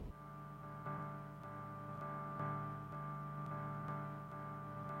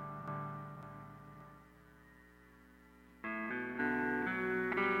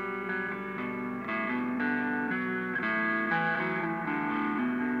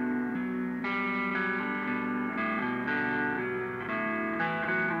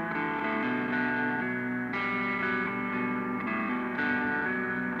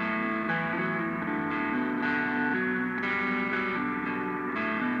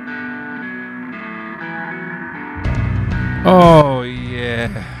Oh, yeah.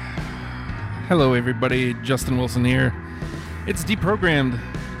 Hello, everybody. Justin Wilson here. It's deprogrammed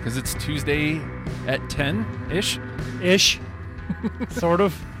because it's Tuesday at 10-ish. Ish. Sort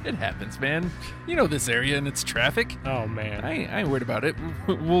of. It happens, man. You know this area and it's traffic. Oh, man. I ain't worried about it.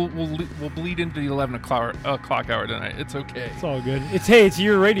 We'll bleed into the 11 o'clock hour tonight. It's okay. It's all good. It's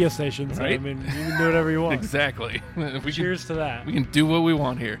your radio station, so Right? I mean, you can do whatever you want. Exactly. Cheers to that. We can do what we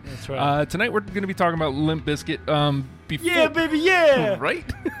want here. That's right. Tonight we're going to be talking about Limp Bizkit. Yeah, baby, yeah!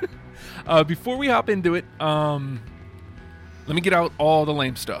 Right? Before we hop into it, let me get out all the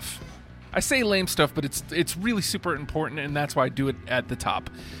lame stuff. I say lame stuff, but it's really super important, and that's why I do it at the top.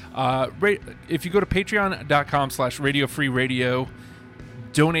 If you go to patreon.com/radiofreeradio,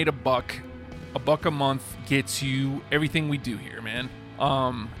 donate $1. $1 a month gets you everything we do here, man.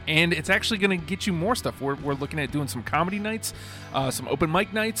 And it's actually going to get you more stuff. We're looking at doing some comedy nights, some open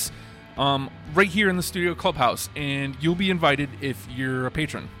mic nights, right here in the studio clubhouse, and you'll be invited if you're a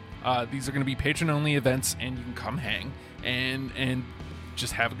patron. These are going to be patron-only events, and you can come hang and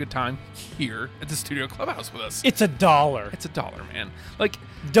just have a good time here at the studio clubhouse with us. It's $1. It's $1, man. Like,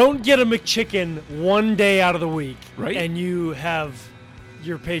 don't get a McChicken one day out of the week, right? And you have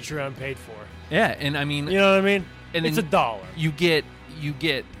your Patreon paid for. Yeah, and I mean, you know what I mean? And it's $1. You get.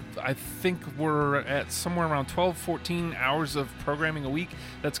 I think we're at somewhere around 12, 14 hours of programming a week.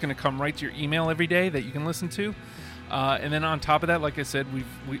 That's going to come right to your email every day that you can listen to. And then on top of that, like I said,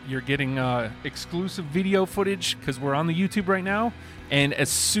 you're getting exclusive video footage because we're on the YouTube right now. And as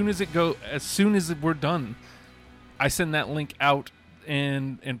soon as we're done, I send that link out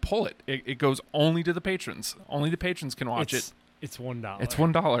and pull it. It goes only to the patrons. Only the patrons can watch it. It's $1. It's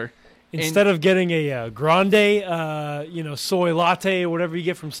 $1. Instead of getting a grande, soy latte or whatever you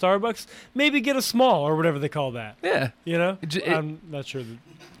get from Starbucks, maybe get a small or whatever they call that. Yeah. You know? I'm not sure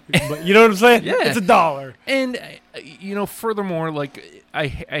but you know what I'm saying? Yeah. It's $1. And, furthermore, like, I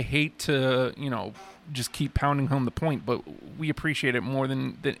hate to, just keep pounding home the point, but we appreciate it more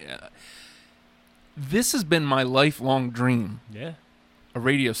than this has been my lifelong dream. Yeah. A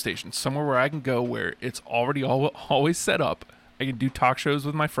radio station, somewhere where I can go where it's already always set up. I can do talk shows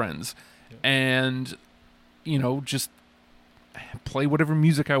with my friends and, just play whatever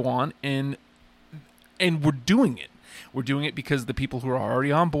music I want. And we're doing it. We're doing it because the people who are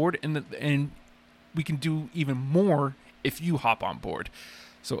already on board and we can do even more if you hop on board.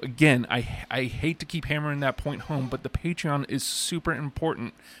 So again, I hate to keep hammering that point home, but the Patreon is super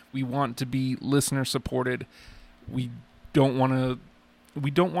important. We want to be listener supported. We don't want to,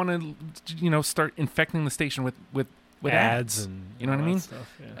 start infecting the station with ads, and you know what I mean?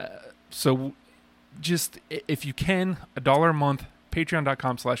 Stuff, yeah. So just if you can, $1 a month,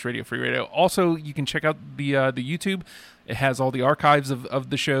 patreon.com/radiofreeradio. Also, you can check out the YouTube. It has all the archives of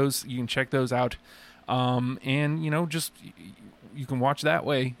the shows. You can check those out. And just you can watch that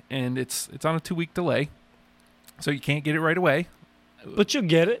way, and it's on a 2-week delay. So you can't get it right away. But you'll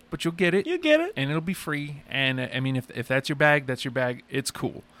get it. You get it. And it'll be free. And I mean, if that's your bag, that's your bag. It's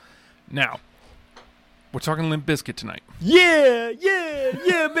cool. Now, we're talking Limp Bizkit tonight. Yeah,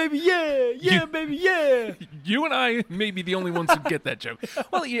 baby, yeah, baby, yeah. You and I may be the only ones who get that joke.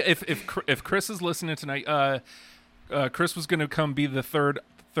 Well, yeah, if Chris is listening tonight, Chris was going to come be the third.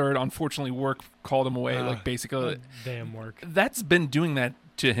 Unfortunately, work called him away. Basically, damn work. That's been doing that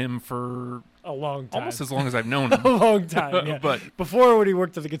to him for a long time, almost as long as I've known him. A long time, yeah. But before, when he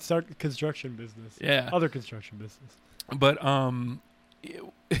worked at the construction business, other construction business. But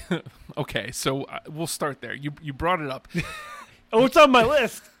okay, so we'll start there. You brought it up. Oh, it's on my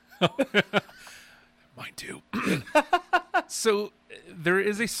list. Mine too. So there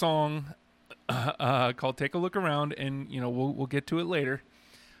is a song called "Take a Look Around," and we'll get to it later.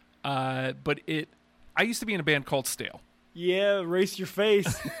 But I used to be in a band called Stale. Yeah, Race Your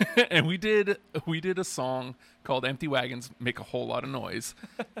Face. And we did a song called "Empty Wagons Make a Whole Lot of Noise"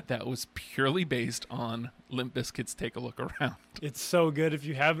 that was purely based on Limp Bizkit's "Take a Look Around." It's so good. If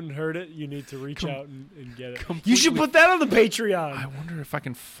you haven't heard it, you need to reach out and get it. Completely. You should put that on the Patreon. I wonder if I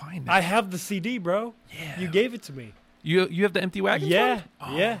can find it. I have the CD, bro. Yeah. You gave it to me. You have the Empty Wagons? Yeah.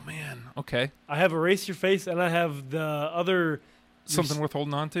 Oh, yeah. Man. Okay. I have Erase Your Face, and I have the other... Something worth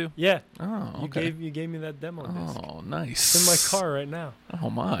holding on to? Yeah. Oh, okay. You gave me that demo disc. Oh, nice. It's in my car right now. Oh,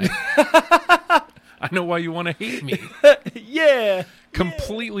 my. I know why you want to hate me. Yeah.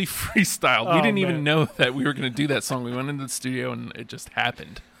 Completely freestyled. We didn't even know that we were going to do that song. We went into the studio, and it just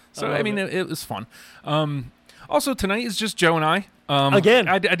happened. So, I mean, it was fun. Also, tonight is just Joe and I. Again.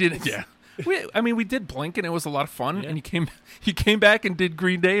 I did, yeah. We did Blink, and it was a lot of fun. Yeah. And he came back and did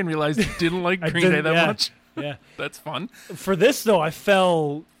Green Day and realized he didn't like Green Day that much. Yeah. That's fun. For this, though, I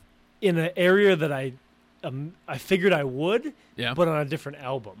fell in an area that I I figured I would, Yeah. but on a different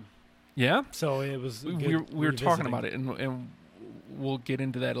album. Yeah. So it was. We were talking about it, and we'll get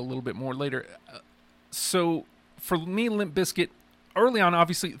into that a little bit more later. So for me, Limp Bizkit, early on,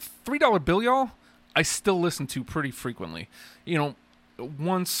 obviously, $3 Bill, y'all, I still listen to pretty frequently.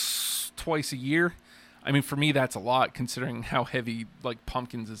 Once, twice a year. I mean, for me, that's a lot considering how heavy like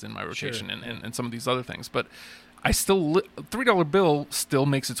Pumpkins is in my rotation and some of these other things. But I still $3 Bill still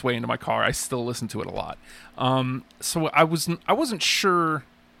makes its way into my car. I still listen to it a lot. So I wasn't sure.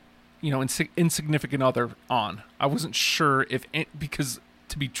 Insignificant Other on. I wasn't sure because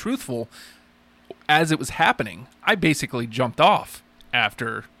to be truthful, as it was happening, I basically jumped off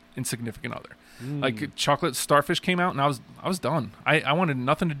after Insignificant Other. Like Chocolate Starfish came out, and I was done. I wanted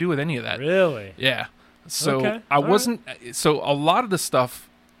nothing to do with any of that. Really? Yeah. So okay. I wasn't. Right. So a lot of the stuff,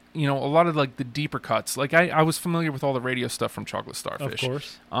 a lot of like the deeper cuts. Like I was familiar with all the radio stuff from Chocolate Starfish. Of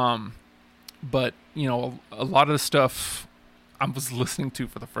course. But a lot of the stuff I was listening to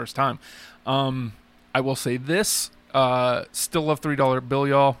for the first time. I will say this. Still love $3 Bill,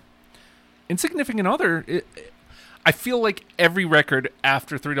 y'all. Insignificant Other. I feel like every record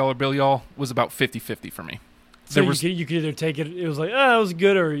after $3 Bill, y'all, was about 50-50 for me. So you could either take it. It was like, it was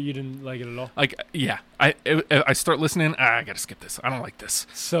good, or you didn't like it at all. Like, yeah. I start listening. I gotta skip this. I don't like this.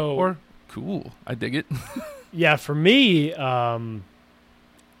 So or cool. I dig it. Yeah, for me,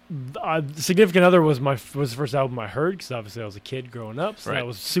 Significant Other was the first album I heard because obviously I was a kid growing up, so that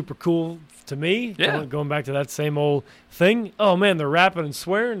was super cool to me. Yeah. Going back to that same old thing. Oh man, they're rapping and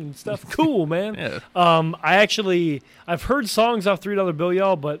swearing and stuff. Cool, man. Yeah. I've heard songs off $3 Bill,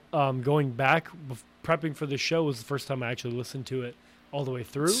 y'all, but going back prepping for this show was the first time I actually listened to it all the way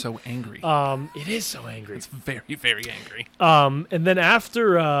through. So angry. It is so angry. It's very, very angry. And then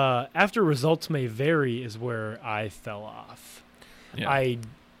after Results May Vary is where I fell off. Yeah.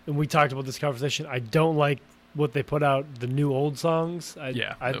 And we talked about this conversation. I don't like what they put out, the new old songs.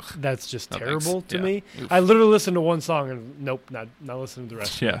 That's just terrible to me. Oof. I literally listened to one song and nope, not listening to the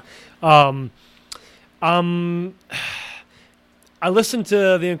rest. Yeah. I listened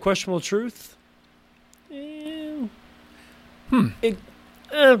to The Unquestionable Truth. I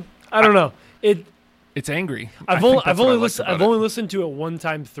don't know. It's angry. I've only listened to it one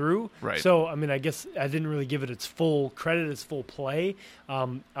time through. Right. So I mean, I guess I didn't really give it its full credit, its full play.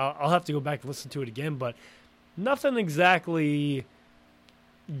 I'll have to go back and listen to it again, but nothing exactly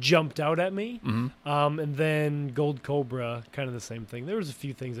jumped out at me. Mm-hmm. And then Gold Cobra, kind of the same thing. There was a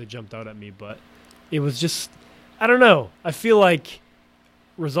few things that jumped out at me, but it was just, I don't know. I feel like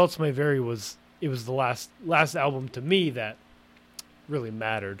Results May Vary was the last album to me that really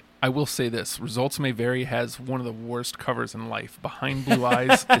mattered. I will say this. Results May Vary has one of the worst covers in life. Behind Blue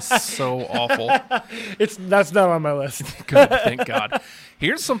Eyes is so awful. That's not on my list. Good, thank God.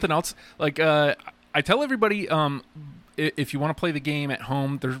 Here's something else. Like I tell everybody, if you want to play the game at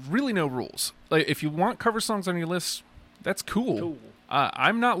home, there's really no rules. Like if you want cover songs on your list, that's cool.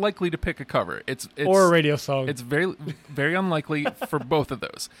 I'm not likely to pick a cover. It's or a radio song. It's very, very unlikely for both of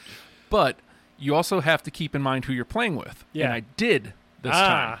those. But you also have to keep in mind who you're playing with. Yeah. And I did this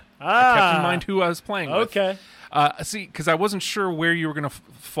time. I kept in mind who I was playing with. Okay. See, because I wasn't sure where you were going to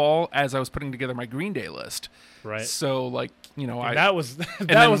fall as I was putting together my Green Day list. Right. So, like, that was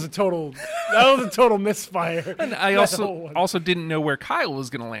a total misfire. And I also didn't know where Kyle was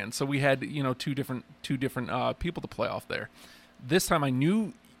going to land. So we had two different people to play off there. This time I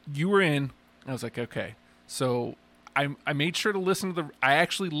knew you were in. I was like, okay, so. I made sure to listen to I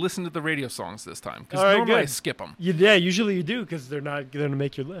actually listened to the radio songs this time because normally I skip them. Usually you do because they're not going to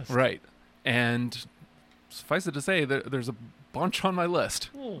make your list. Right, and suffice it to say, there's a bunch on my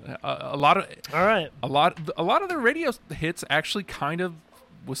list. A lot of the radio hits actually kind of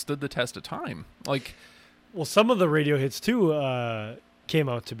withstood the test of time. Like, well, some of the radio hits too came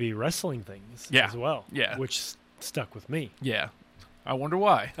out to be wrestling things as well. Yeah, which stuck with me. Yeah, I wonder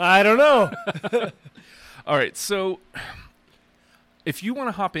why. I don't know. All right, so if you want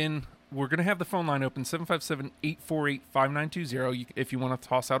to hop in, we're going to have the phone line open, 757-848-5920. If you want to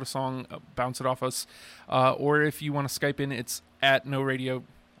toss out a song, bounce it off us. Or if you want to Skype in, it's at No Radio.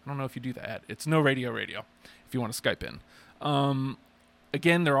 I don't know if you do that. It's No Radio Radio if you want to Skype in.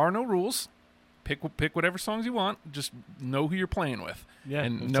 Again, there are no rules. Pick whatever songs you want. Just know who you're playing with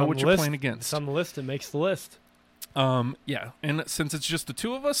and know what you're playing against. It's on the list. It makes the list. Yeah, and since it's just the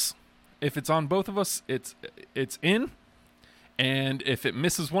two of us, if it's on both of us, it's in, and if it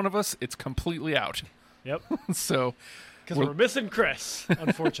misses one of us, it's completely out. Yep. So, because we're missing Chris,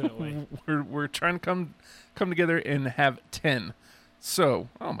 unfortunately. we're trying to come together and have 10. So,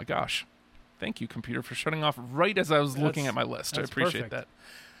 oh my gosh, thank you, computer, for shutting off right as I was looking at my list. I appreciate that.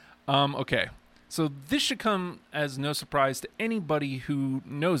 Okay, So this should come as no surprise to anybody who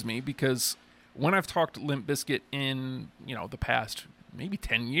knows me, because when I've talked Limp Bizkit in, the past maybe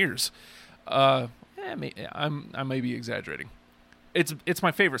 10 years, I may be exaggerating. It's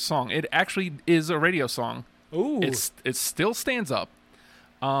my favorite song. It actually is a radio song. Ooh. It still stands up.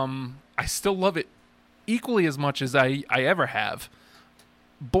 I still love it equally as much as I ever have.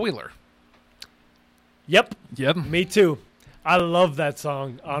 Boiler. Yep. Yep. Me too. I love that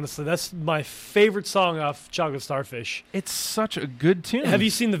song, honestly. That's my favorite song off Chocolate Starfish. It's such a good tune. Have you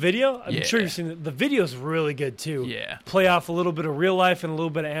seen the video? I'm Yeah. sure you've seen it. The video's really good, too. Yeah. Play off a little bit of real life and a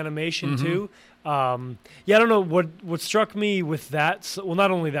little bit of animation, too. I don't know. What struck me with that, well, not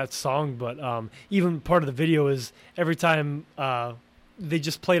only that song, but even part of the video is every time they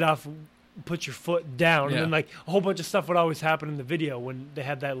just played off put your foot down, Yeah. and then like a whole bunch of stuff would always happen in the video when they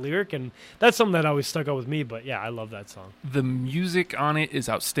had that lyric, and that's something that always stuck out with me. But yeah, I love that song. The music on it is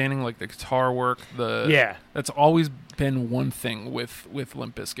outstanding, like the guitar work. Yeah. That's always been one thing with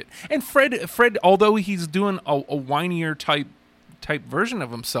Limp Bizkit. And Fred, although he's doing a whinier type version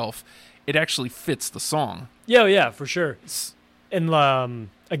of himself, it actually fits the song. Yeah, for sure. And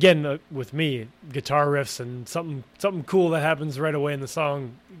again, with me, guitar riffs and something cool that happens right away in the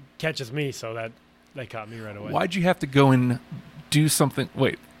song catches me, so that caught me right away. Why'd you have to go and do something?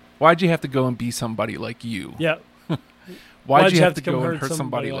 Wait, why'd you have to go and be somebody like you? Yeah. Why'd you have to come go and hurt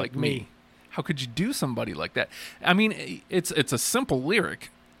somebody like me? How could you do somebody like that? I mean, it's a simple lyric,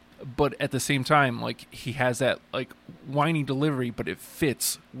 but at the same time, like, he has that like whiny delivery, but it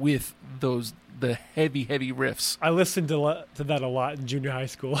fits with the heavy riffs. I listened to that a lot in junior high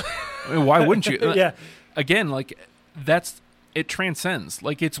school. I mean, why wouldn't you? Yeah. Again, like, it transcends.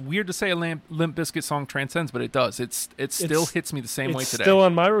 Like, it's weird to say a Limp Bizkit song transcends, but it does. It still hits me the same way today. It's still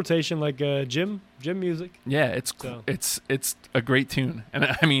on my rotation, like gym music. Yeah, it's a great tune,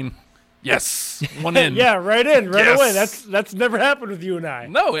 and I mean, yes, one in. Yeah, right Yes. away. That's never happened with you and I.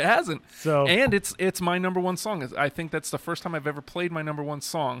 No, it hasn't. So and it's my number one song. I think that's the first time I've ever played my number one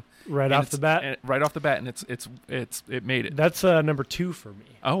song. Right off the bat, and it made it. That's number 2 for me.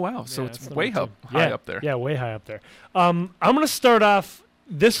 Oh wow, so Yeah, it's that's way number high 2. up there. Yeah, way high up there. I'm gonna start off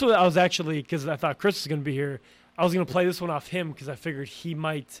this one. I was actually, because I thought Chris was gonna be here, I was gonna play this one off him because I figured he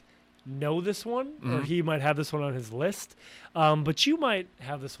might know this one, or he might have this one on his list. But you might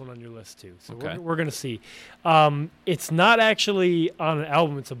have this one on your list too. So Okay. we're gonna see. It's not actually on an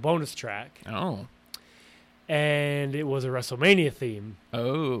album; it's a bonus track, Oh, and it was a WrestleMania theme.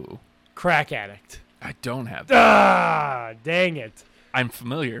 oh, Crack Addict. I don't have that. Ah, dang it. I'm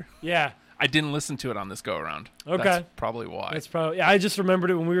familiar. Yeah. I didn't listen to it on this go around. Okay. That's probably why. That's probably. Yeah, I just remembered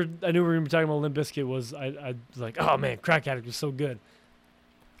it when I knew we were gonna be talking about Limp Bizkit. I was like, oh man, Crack Addict was so good.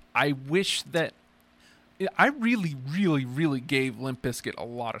 I wish that I really, really, really gave Limp Bizkit a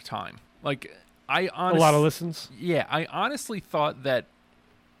lot of time. Like, A lot of listens. Yeah, I honestly thought that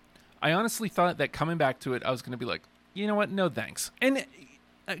coming back to it, I was going to be like, you know what? No, thanks. And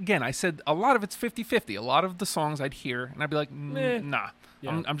again, I said a lot of it's 50-50. A lot of the songs I'd hear, and I'd be like, nah,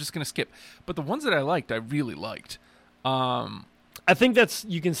 Yeah. I'm just going to skip. But the ones that I liked, I really liked. I think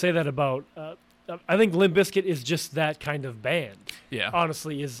you can say that about. I think Limp Bizkit is just that kind of band. Yeah.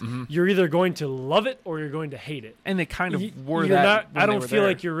 Honestly, you're either going to love it or you're going to hate it. And they kind of were You're that. not. when I they don't were feel there.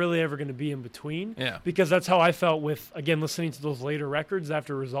 like you're really ever going to be in between. Yeah. Because that's how I felt with, again, listening to those later records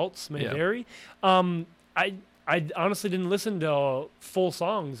after Results May Yeah. Vary. I honestly didn't listen to full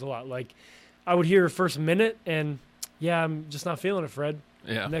songs a lot. Like, I would hear first minute and, yeah, I'm just not feeling it, Fred.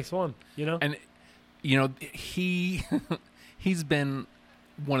 Yeah. Next one, you know? And, he's been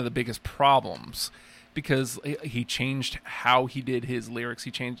one of the biggest problems because he changed how he did his lyrics. He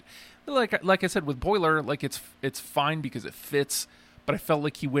changed, like I said, with Boiler, like it's fine because it fits, but I felt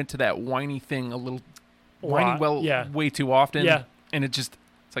like he went to that whiny thing way too often. Yeah. And it's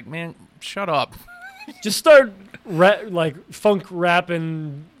like, man, shut up. Just start funk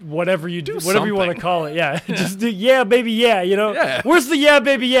rapping, whatever you Do whatever you want to something. call it. Yeah, just do yeah, baby, yeah. You know, Yeah. Where's the yeah,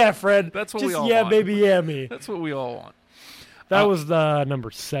 baby, yeah, Fred? That's what just we all yeah, want. baby, yeah, me. That's what we all want. That was the number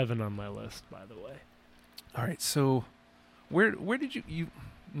 7 on my list, by the way. All right, so where did you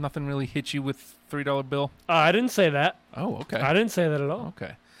nothing really hit you with $3 bill? I didn't say that. Oh, okay. I didn't say that at all.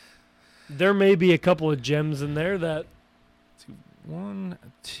 Okay. There may be a couple of gems in there that 1,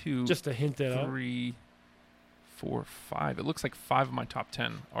 2, just to hint it out. 3, 4, 5. It looks like 5 of my top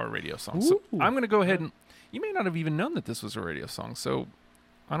 10 are radio songs. So Ooh. I'm going to go ahead and you may not have even known that this was a radio song. So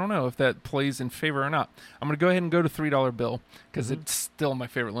I don't know if that plays in favor or not. I'm going to go ahead and go to $3 bill because it's still my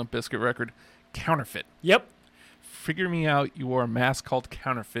favorite Limp Bizkit record. Counterfeit. Yep. Figure me out. You wore a mask called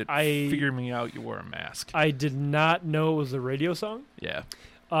Counterfeit. I- Figure me out. You wore a mask. I did not know it was a radio song. Yeah.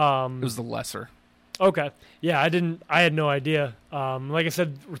 It was the lesser. Okay. Yeah, I had no idea. Like I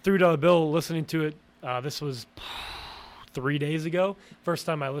said, $3 Bill, listening to it, this was 3 days ago. First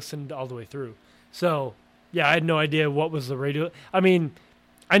time I listened all the way through. So, yeah, I had no idea what was the radio. I mean,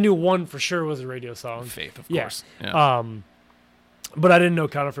 I knew one for sure was a radio song. Faith, of Yeah. course. Yeah. But I didn't know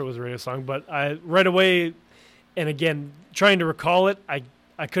Counterfeit was a radio song. But I right away, and again, trying to recall it,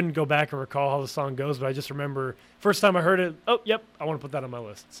 I couldn't go back and recall how the song goes, but I just remember first time I heard it, oh, yep, I want to put that on my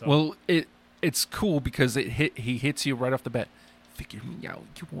list. So. Well, it's cool because he hits you right off the bat. Figure me out,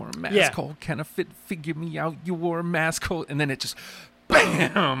 you wore a mask. Yeah. Counterfeit. Figure me out, you wore a mask. And then it just,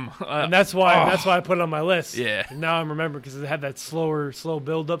 bam. And that's why I put it on my list. Yeah. And now I'm remembering because it had that slow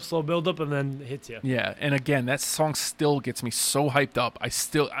build up, and then it hits you. Yeah, and again, that song still gets me so hyped up.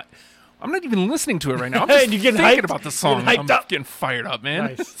 I'm not even listening to it right now. I'm just You getting thinking hyped? about the song. Getting hyped I'm up? getting fired up,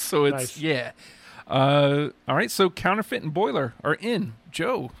 man. Nice. So it's Nice. yeah. All right, so Counterfeit and Boiler are in.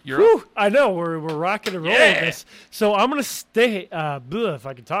 Joe, you're up. Whew, I know we're rocking and rolling Yeah. with this. So I'm gonna stay. If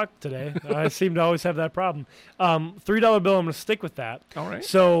I can talk today, I seem to always have that problem. $3 Bill. I'm gonna stick with that. All right.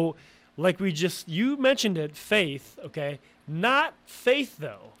 So, like you mentioned it, Faith. Okay, not Faith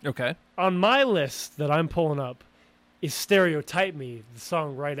though. Okay. On my list that I'm pulling up is Stereotype Me, the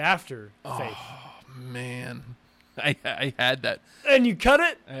song right after Faith. Man, I had that. And you cut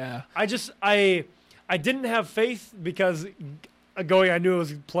it. Yeah. I didn't have Faith because I knew it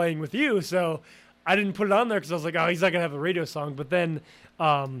was playing with you, so I didn't put it on there because I was like, oh, he's not gonna have a radio song. But then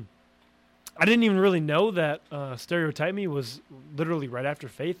I didn't even really know that Stereotype Me was literally right after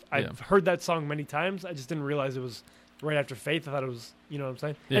Faith. I've heard that song many times. I just didn't realize it was right after Faith. I thought it was, you know what I'm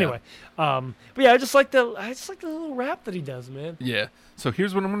saying? Yeah. Anyway, but yeah, I just like the little rap that he does, man. Yeah. So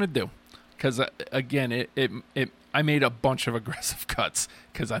here's what I'm gonna do, because again, I made a bunch of aggressive cuts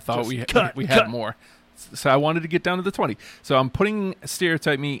because I thought we had more. So I wanted to get down to the 20. So I'm putting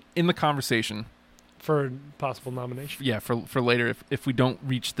Stereotype Me in the conversation For possible nomination. Yeah, for later if we don't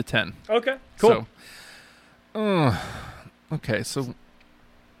reach the 10. Okay, cool. So, okay, so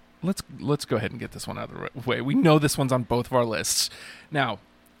let's go ahead and get this one out of the way. We know this one's on both of our lists. Now,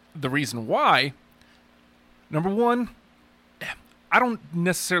 the reason why, number one, I don't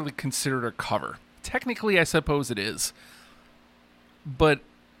necessarily consider it a cover. Technically, I suppose it is. But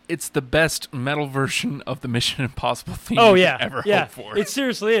it's the best metal version of the Mission Impossible theme Oh you yeah, could ever yeah. hope for. It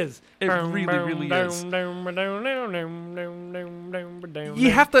seriously is. It really, really is. You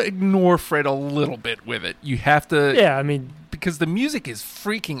You have to ignore Fred a little bit with it. You have to... Yeah, I mean... Because the music is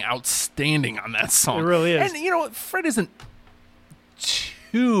freaking outstanding on that song. It really is. And, you know, Fred isn't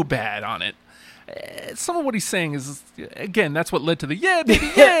too bad on it. Some of what he's saying is, again, that's what led to the, yeah, baby,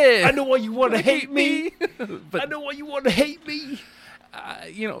 yeah. I know why you want to hate me. But, I know why you want to hate me.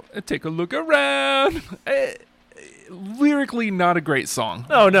 you know, take a look around. Lyrically, not a great song.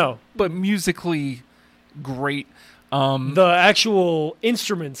 Oh, no. But musically, great. The actual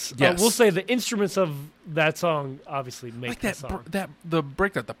instruments, Yes. we'll say the instruments of that song obviously make Like the song. the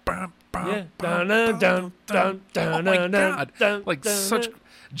breakdown, the bum, bum, Yeah. bum, Dun, bum, dun, dun, dun. Oh dun, my dun, God. dun, Like dun, such dun.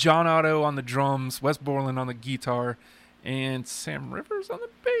 John Otto on the drums, Wes Borland on the guitar, and Sam Rivers on the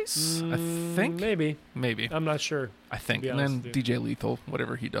bass. I think. Maybe. I'm not sure. I think. be And then honest with DJ Lethal,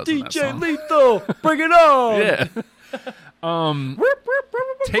 whatever he does in that DJ song. Lethal, bring it on. Yeah.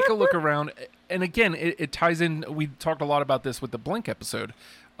 Take a look around. And again, it ties in. We talked a lot about this with the Blink episode.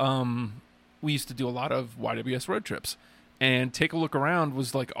 We used to do a lot of YWS road trips. And Take a Look Around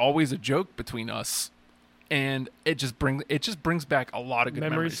was like always a joke between us. And it just brings back a lot of good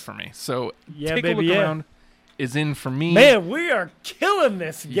memories for me. So Yeah, Take baby, a Look yeah. Around is in for me. Man, we are killing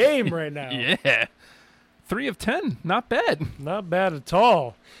this game right now. Yeah. 3 of 10. Not bad. Not bad at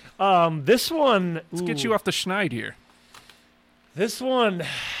all. This one... Let's get you off the schneid here. This one,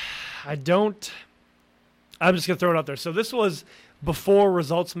 I'm just going to throw it out there. So this was before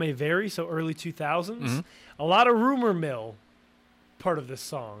Results May Vary, so early 2000s. Mm-hmm. A lot of rumor mill part of this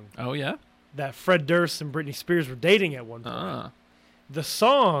song Oh, yeah? that Fred Durst and Britney Spears were dating at one point. The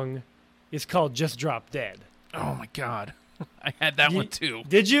song is called Just Drop Dead. Oh, my God. I had that one, too.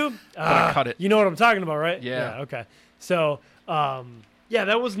 Did you? I cut it. You know what I'm talking about, right? Yeah. Okay. So, yeah,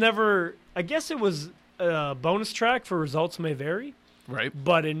 that was never... I guess it was a bonus track for Results May Vary, Right?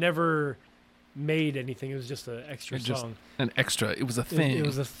 but it never made anything. It was just an extra It just song. an extra. It was a thing. It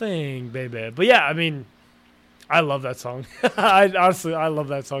was a thing, baby. But yeah, I mean, I love that song. I love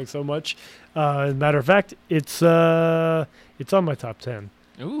that song so much. As a matter of fact, it's on my top 10.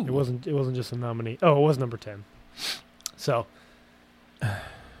 Ooh. It wasn't just a nominee. Oh, it was number 10. So,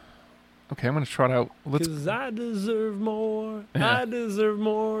 Okay, I'm going to trot out. because I deserve more. Yeah. I deserve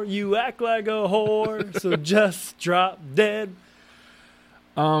more. You act like a whore, so just drop dead.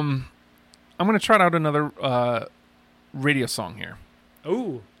 I'm I'm gonna trot out another radio song here.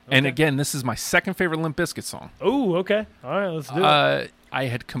 Ooh. And again, this is my second favorite Limp Bizkit song. Oh, okay. All right, let's do it. I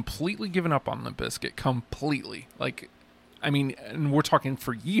had completely given up on Limp Bizkit. Completely. And we're talking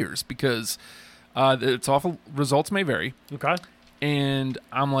for years because it's awful. Results may vary. Okay. And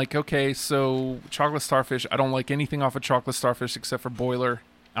I'm like, okay, so Chocolate Starfish, I don't like anything off of Chocolate Starfish except for Boiler.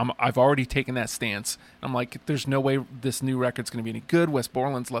 I've already taken that stance. I'm like, there's no way this new record's going to be any good. Wes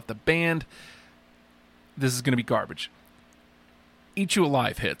Borland's left the band. This is going to be garbage. Eat You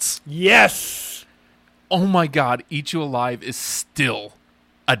Alive hits. Yes. Oh my God, Eat You Alive is still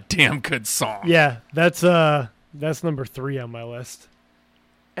a damn good song. Yeah, that's number 3 on my list.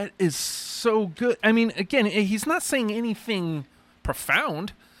 It is so good. I mean, again, he's not saying anything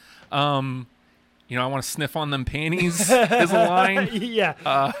profound. I want to sniff on them panties is a line. Yeah.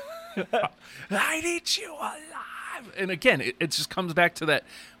 I'd eat you alive. And again, it just comes back to that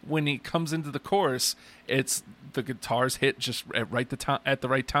when he comes into the chorus, it's the guitars hit just at the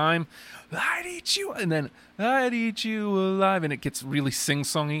right time. I'd eat you, and then I'd eat you alive, and it gets really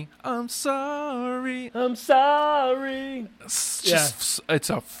sing-songy. I'm sorry. It's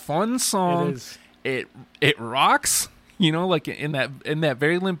a fun song. It is. It rocks, like in that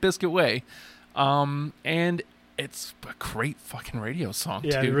very Limp Bizkit way. And it's a great fucking radio song,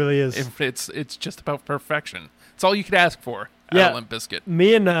 yeah, too. it really is. It's just about perfection. It's all you could ask for out of Limp Bizkit.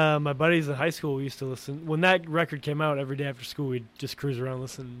 Me and my buddies in high school, we used to listen. When that record came out, every day after school, we'd just cruise around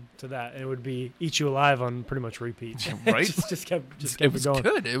listening to that. And it would be Eat You Alive on pretty much repeat. Right? just kept it was going.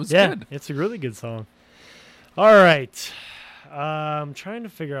 good. It was yeah, good. It's a really good song. All right. I'm trying to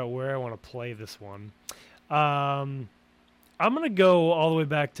figure out where I want to play this one. I'm going to go all the way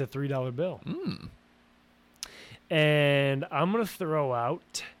back to $3 Bill. Mm. And I'm going to throw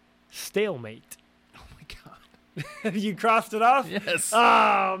out Stalemate. Oh, my God. You crossed it off? Yes.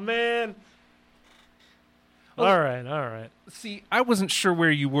 Oh, man. Well, all right. See, I wasn't sure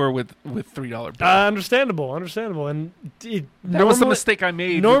where you were with $3 Bill. Understandable. And that was the mistake I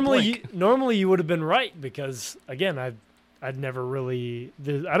made. Normally you would have been right because, again, I'd never really.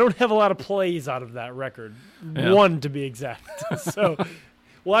 I don't have a lot of plays out of that record. Yeah. One to be exact. So,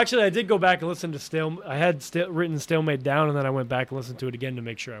 well, actually, I did go back and listen to Stalemate. I had written Stalemate down, and then I went back and listened to it again to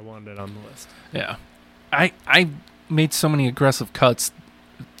make sure I wanted it on the list. Yeah, I made so many aggressive cuts.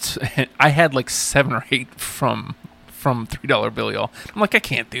 I had like 7 or 8 from $3 Bill, y'all. I'm like, I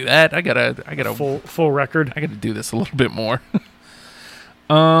can't do that. I gotta full record. I gotta do this a little bit more.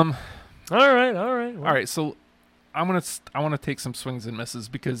 All right. So I want to take some swings and misses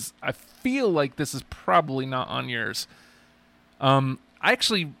because I feel like this is probably not on yours. I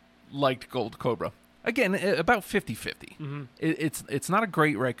actually liked Gold Cobra. Again, about 50-50. Mm-hmm. It's not a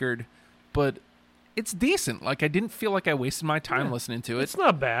great record, but it's decent. Like, I didn't feel like I wasted my time listening to it. It's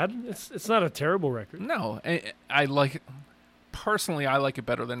not bad. It's not a terrible record. No, I like it. Personally, I like it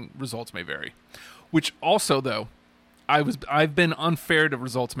better than Results May Vary. Which also, though, I've been unfair to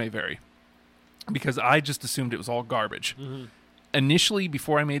Results May Vary because I just assumed it was all garbage. Mm-hmm. Initially,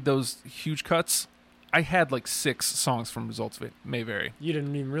 before I made those huge cuts, I had like 6 songs from Results May Vary. You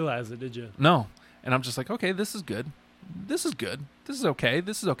didn't even realize it, did you? No. And I'm just like, okay, this is good. This is good. This is okay.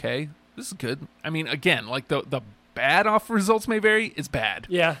 This is okay. This is good. I mean, again, like the bad off Results May Vary is bad.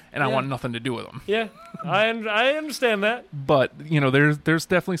 Yeah. And I want nothing to do with them. Yeah. I understand that. But, there's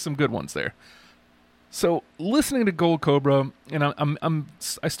definitely some good ones there. So, listening to Gold Cobra, and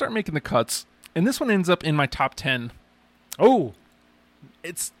I start making the cuts, and this one ends up in my top 10. Oh.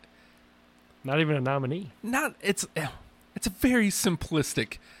 It's not even a nominee. It's a very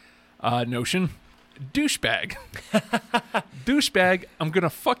simplistic notion. Douchebag. Douchebag, I'm going to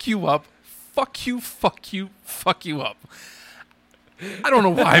fuck you up. Fuck you up. I don't know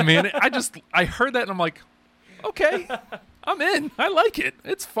why, man. I heard that and I'm like, okay, I'm in. I like it.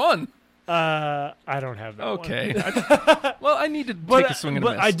 It's fun. I don't have that okay. one. I need to take a swing and a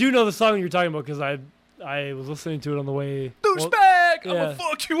miss. But I do know the song you're talking about because I was listening to it on the way. Douchebag! I'm going to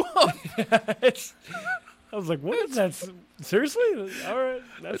fuck you up. I was like, what is that? Seriously? All right.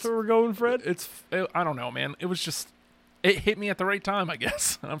 That's where we're going, Fred? I don't know, man. It was just, it hit me at the right time, I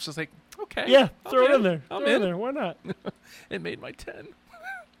guess. And I was just like, okay. Yeah, throw it in there. I'm in there. Why not? It made my 10.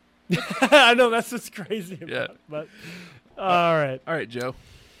 I know, that's what's crazy about it. But, all right. All right, Joe.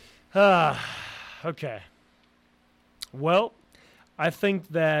 Okay. Well, I think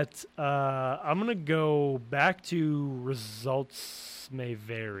that I'm going to go back to Results May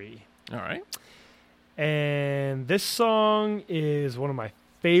Vary. All right. And this song is one of my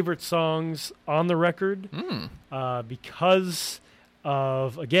favorite songs on the record because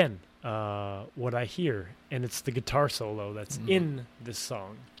of, again, what I hear, and it's the guitar solo that's in this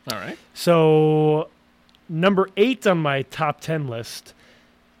song. All right. So, number 8 on my top 10 list,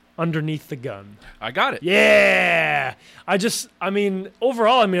 Underneath the Gun. I got it. Yeah!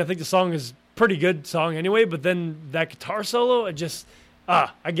 Overall, I think the song is pretty good song anyway, but then that guitar solo, I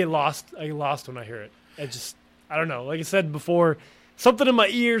get lost. I get lost when I hear it. I don't know. Like I said before, something in my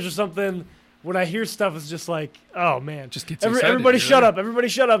ears or something. When I hear stuff, it's just like, oh man, just gets excited. Everybody shut up! Everybody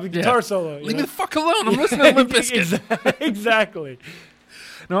shut up! The guitar solo. Leave me the fuck alone! I'm listening to Limp Bizkit. Exactly.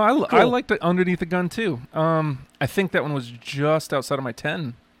 No, I liked it Underneath the Gun too. I think that one was just outside of my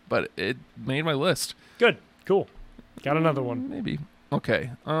 10, but it made my list. Good, cool. Got another one. Maybe.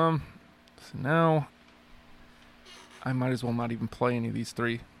 Okay. So now I might as well not even play any of these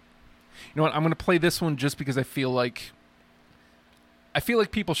 3. You know what? I'm going to play this one just because I feel like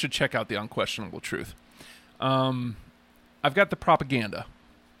people should check out The Unquestionable Truth. I've got The Propaganda,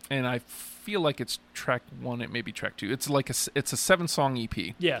 and I feel like it's track 1. It may be track 2. It's like it's a 7-song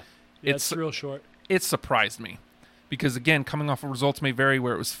EP. Yeah, it's real short. It surprised me because, again, coming off of Results May Vary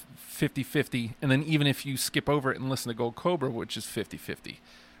where it was 50-50, and then even if you skip over it and listen to Gold Cobra, which is 50-50,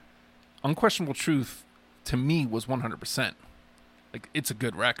 Unquestionable Truth to me was 100%. Like, it's a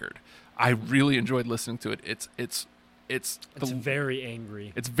good record. I really enjoyed listening to it. It's very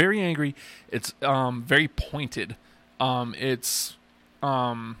angry. It's very angry. It's very pointed. It's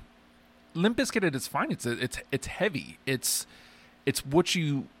Limp Bizkit at its finest. It's heavy. It's what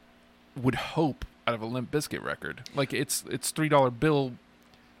you would hope out of a Limp Bizkit record. Like it's $3 bill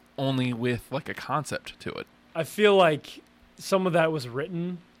only with like a concept to it. I feel like some of that was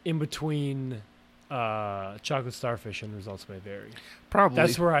written in between Chocolate Starfish and Results May Vary. Probably.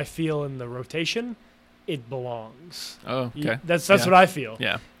 That's where I feel in the rotation it belongs. Oh, okay. That's what I feel.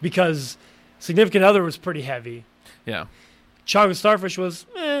 Yeah. Because Significant Other was pretty heavy. Yeah. Chocolate Starfish was,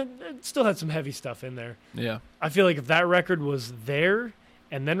 it still had some heavy stuff in there. Yeah. I feel like if that record was there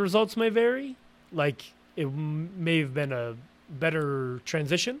and then Results May Vary, like it may have been a better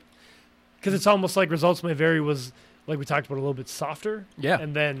transition. Because it's almost like Results May Vary was, like we talked about, a little bit softer. Yeah.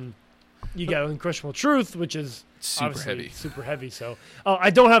 And then you got Unquestionable Truth, which is super heavy. Super heavy. So I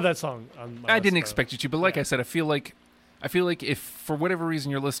don't have that song on my I list, didn't expect you to, but like yeah. I said, I feel like if for whatever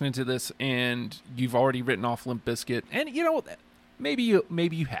reason you're listening to this and you've already written off Limp Bizkit, and you know maybe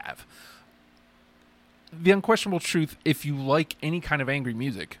you have. The Unquestionable Truth, if you like any kind of angry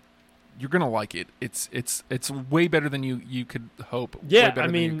music, you're gonna like it. It's way better than you could hope. Yeah, way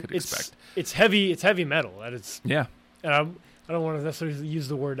better than you could expect. It's heavy. It's heavy metal. That is. Yeah. And I don't want to necessarily use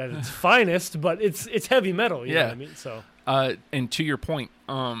the word at its finest, but it's heavy metal. You know what I mean? So. And to your point,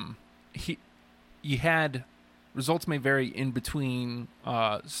 you had Results May Vary in between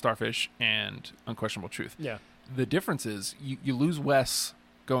Starfish and Unquestionable Truth. Yeah. The difference is you lose Wes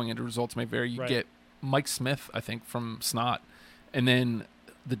going into Results May Vary. You get Mike Smith, I think, from Snot, and then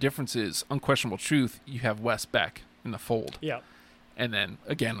the difference is Unquestionable Truth. You have Wes back in the fold. Yeah. And then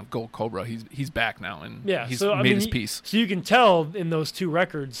again, Gold Cobra, he's back now, and he's made his peace. So you can tell in those two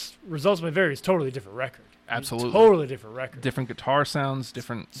records, Results May Vary is a totally different record. Absolutely, totally different record. Different guitar sounds,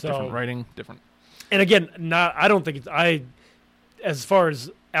 different writing, different. And again, I don't think as far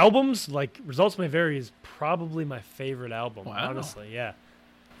as albums, like Results May Vary is probably my favorite album. Wow. Honestly, yeah.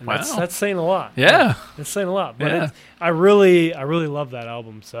 And that's saying a lot. Yeah, that's saying a lot. But I really love that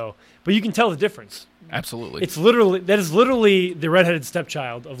album. So, but you can tell the difference. Absolutely. That is literally the redheaded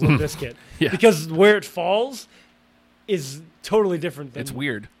stepchild of Limp Bizkit. Yeah. Because where it falls is totally different. It's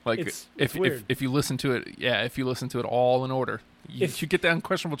weird. Like it's weird. If you listen to it, if you listen to it all in order, if you get the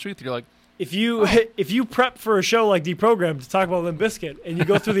Unquestionable Truth, you're like. If you prep for a show like Deprogrammed to talk about Limp Bizkit and you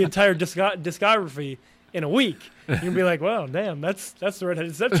go through the entire discography in a week, you're gonna be like, "Wow, damn, that's the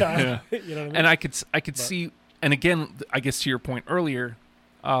redheaded stepchild." Yeah. You know what I mean? And I could see, and again, I guess to your point earlier,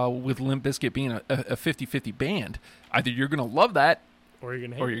 with Limp Bizkit being a 50-50 band, either you're gonna love that, or you're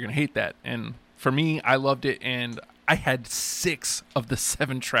gonna hate that. And for me, I loved it, and I had 6 of the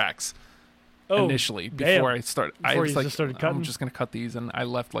 7 tracks. Initially, before I started, I was like, I'm just going to cut these, and I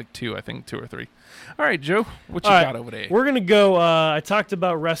left like 2 or 3. All right, Joe, what you got over there? We're going to go, I talked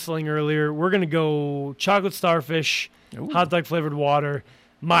about wrestling earlier. We're going to go Chocolate Starfish, Hot Dog Flavored Water,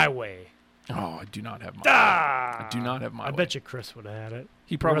 My Way. Oh, I do not have My Way. I do not have My Way. I bet you Chris would have had it.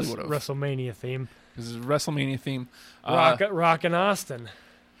 He probably would have. WrestleMania theme. This is a WrestleMania theme. Rock and Austin.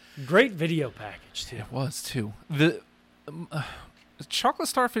 Great video package, too. It was, too. Chocolate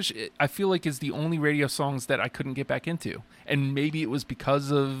Starfish, I feel like, is the only radio songs that I couldn't get back into. And maybe it was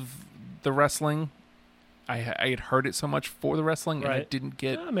because of the wrestling. I had heard it so much for the wrestling, and it didn't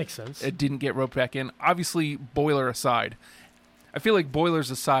get... That makes sense. It didn't get roped back in. Obviously, Boiler aside, I feel like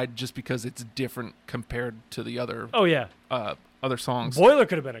Boilers aside, just because it's different compared to the other Oh yeah, other songs. Boiler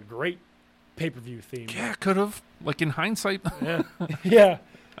could have been a great pay-per-view theme. Yeah, could have. Like in hindsight. Yeah,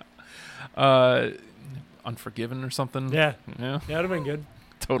 yeah, Unforgiven or something. yeah. Yeah. That would have been good.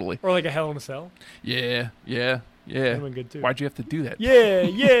 Totally. Or like a Hell in a Cell. Yeah. That would have been good too. Why'd you have to do that? Yeah,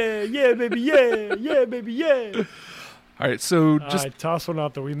 baby, yeah, baby, yeah. All right, so All just right, toss one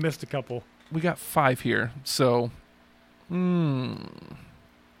out there. We missed a couple. we got 5 here, so we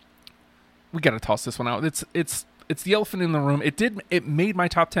got to toss this one out. It's the elephant in the room. It made my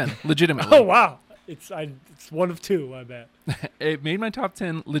top 10 legitimately. Oh wow, it's one of two. I bet. It made my top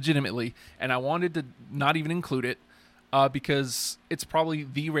 10 legitimately, and I wanted to not even include it because it's probably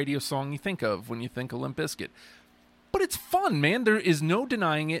the radio song you think of when you think of Limp Bizkit. But it's fun, man. There is no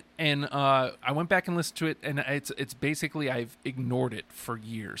denying it, and I went back and listened to it, and it's basically I've ignored it for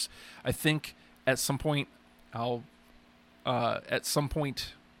years. I think at some point we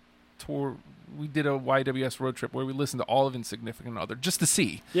did a YWS road trip where we listened to all of Insignificant Other just to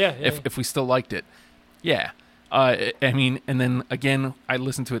see if we still liked it. Yeah. I mean, and then again, I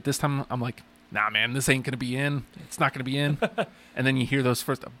listened to it this time. I'm like, nah, man, this ain't gonna be in. It's not gonna be in. And then you hear those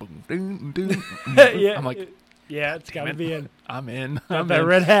first boom, boom, boom. Yeah, I'm like, yeah, it's got to be in. I'm in. Got that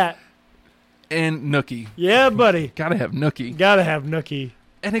red hat. And Nookie. Yeah, buddy. Gotta have Nookie. Gotta have Nookie.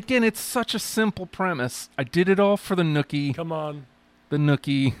 And again, it's such a simple premise. I did it all for the Nookie. Come on. The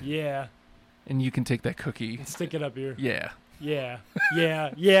Nookie. Yeah. And you can take that cookie. Stick it up here. Yeah. Yeah.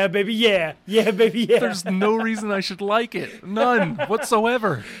 Yeah, baby, yeah. Yeah, baby, yeah. There's no reason I should like it. None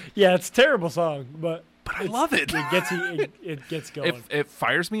whatsoever. Yeah, it's a terrible song, but I love it. It gets going. It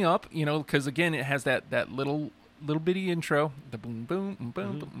fires me up, because again, it has that little bitty intro, the boom, boom,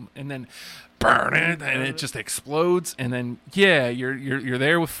 boom, boom, and then burn it, and it just explodes, and then you're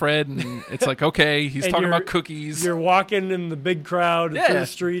there with Fred, and it's like, okay, he's talking about cookies. You're walking in the big crowd through the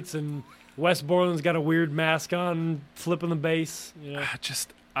streets, and Wes Borland's got a weird mask on, flipping the bass.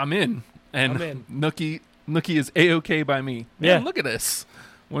 I'm in, and I'm in. Nookie is A-okay by me. Man, look at this.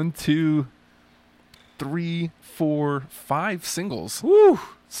 1, 2, 3, 4, 5 singles. Woo!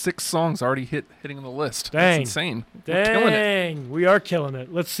 6 songs already hitting on the list. Dang. That's insane. We're killing it. We are killing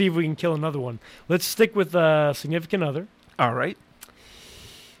it. Let's see if we can kill another one. Let's stick with Significant Other. All right.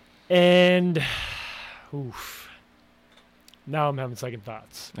 And, now I'm having second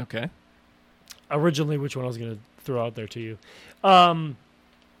thoughts. Okay. Originally, which one I was going to throw out there to you. I'll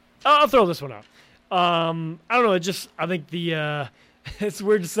throw this one out. I don't know. I think the it's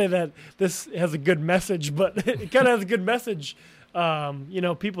weird to say that this has a good message, but it kind of has a good message.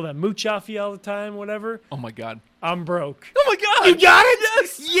 People that mooch off you all the time, whatever. Oh my God. I'm broke. Oh my God. You got it?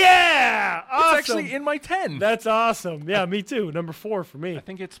 Yes. Yeah. Awesome. It's actually in my 10. That's awesome. Yeah, me too. Number 4 for me. I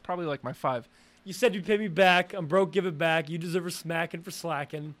think it's probably like my 5. You said you'd pay me back. I'm broke. Give it back. You deserve a smacking for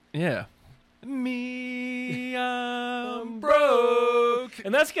slacking. Yeah. Me, I'm broke.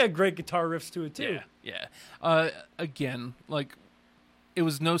 And that's got great guitar riffs to it too. Yeah. Again, like, it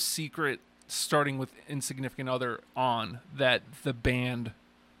was no secret starting with Insignificant Other on that the band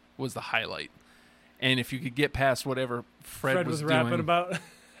was the highlight. And if you could get past whatever Fred was rapping doing, about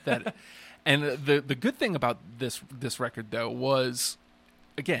that. And the good thing about this record though was,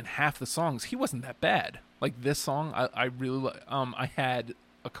 again, half the songs he wasn't that bad. Like this song, I really I had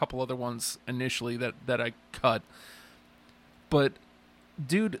a couple other ones initially that I cut, but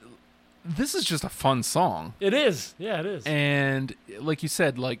dude, this is just a fun song. It is. Yeah, it is. And like you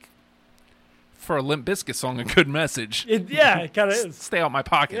said, like for a Limp Bizkit song, a good message. It kind of is. Stay out my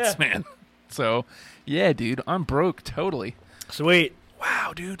pockets, man. So, yeah, dude, I'm broke totally. Sweet.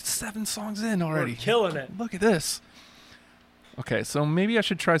 Wow, dude, 7 songs in already. We're killing it. Look at this. Okay, so maybe I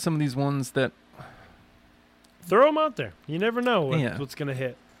should try some of these ones that... Throw them out there. You never know what's going to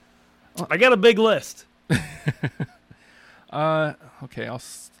hit. I got a big list. Okay, I'll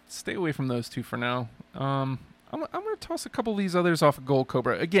stay away from those 2 for now. I'm going to toss a couple of these others off of Gold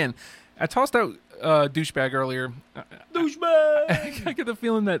Cobra. Again, I tossed out Douchebag earlier. Douchebag! I get the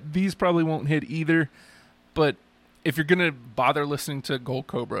feeling that these probably won't hit either. But if you're going to bother listening to Gold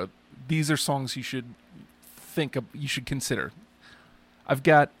Cobra, these are songs you should you should consider. I've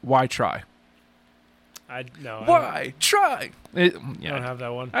got Why Try. Why Try? I don't have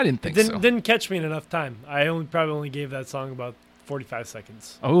that one. I didn't think so. Didn't catch me in enough time. I probably only gave that song about 45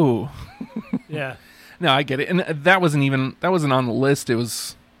 seconds. Oh. Yeah. No, I get it. And that wasn't on the list. It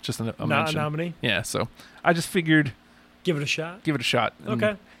was just a mention. A nominee? Yeah, so I just figured... Give it a shot? Give it a shot.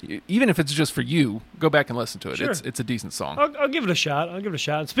 Okay. Even if it's just for you, go back and listen to it. Sure. It's a decent song. I'll give it a shot.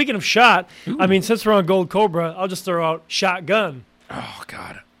 And speaking of shot, Ooh. I mean, since we're on Gold Cobra, I'll just throw out Shotgun. Oh,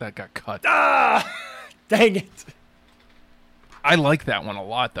 God. That got cut. Ah! Dang it. I like that one a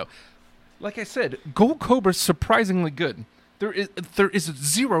lot, though. Like I said, Gold Cobra's surprisingly good. There is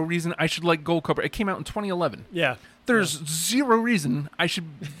zero reason I should like Gold Cobra. It came out in 2011. Yeah. There's zero reason I should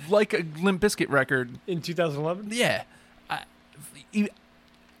like a Limp Bizkit record. In 2011? Yeah.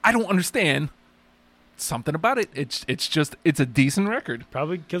 I don't understand something about it. It's a decent record.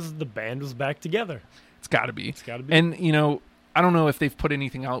 Probably because the band was back together. It's got to be. It's got to be. And, I don't know if they've put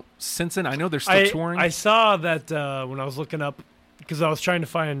anything out since then. I know they're still touring. I saw that when I was looking up, because I was trying to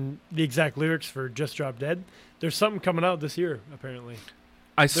find the exact lyrics for Just Drop Dead. There's something coming out this year, apparently.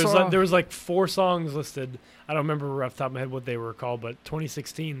 There was like 4 songs listed. I don't remember off the top of my head what they were called, but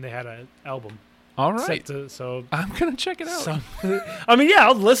 2016 they had an album. All right. So I'm going to check it out. I mean, yeah,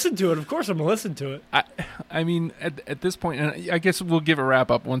 I'll listen to it. Of course I'm going to listen to it. I mean, at this point, and I guess we'll give a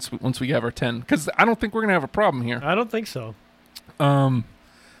wrap up once we have our 10, because I don't think we're going to have a problem here. I don't think so.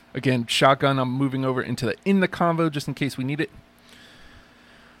 Again, Shotgun, I'm moving over into the In the Convo just in case we need it.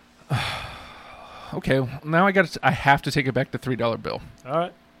 Okay, now I have to take it back to $3 bill.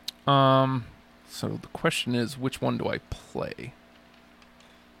 All right. So the question is, which one do I play?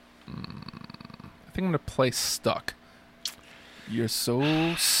 I think I'm going to play Stuck. You're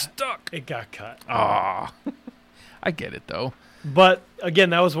so stuck. It got cut. Ah, I get it, though. But,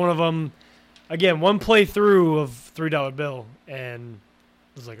 again, that was one of them. Again, one playthrough of $3 bill, and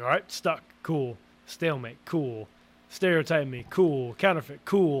I was like, all right, Stuck, cool. Stalemate, cool. Stereotype Me, cool. Counterfeit,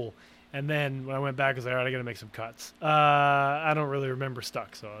 cool. And then when I went back, I was like, all right, I got to make some cuts. I don't really remember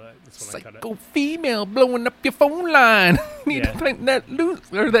Stuck, so that's when I cut it. Psycho female blowing up your phone line. Need to tighten that loose,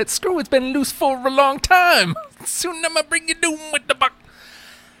 or that screw. It's been loose for a long time. Soon I'ma bring you doom with the buck.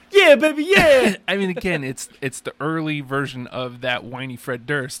 Yeah, baby, yeah. I mean, again, it's the early version of that whiny Fred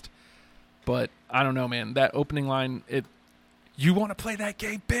Durst. But I don't know, man. That opening line, you want to play that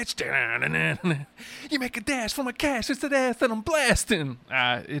game, bitch? You make a dash for my cash. It's the ass that I'm blasting.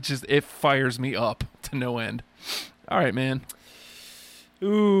 It fires me up to no end. All right, man.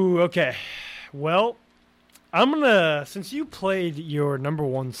 Ooh, okay. Well, I'm going to, since you played your number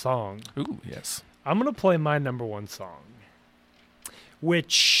one song. Ooh, yes. I'm going to play my number one song,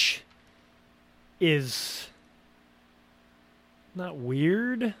 which is not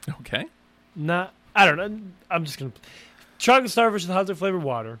weird. Okay. I don't know. I'm just going to. Chocolate Starfish with hot flavored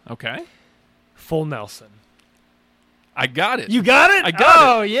water. Okay. Full Nelson. I got it. You got it? I got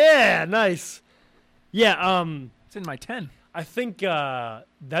it. Oh, yeah. Nice. Yeah. It's in my 10. I think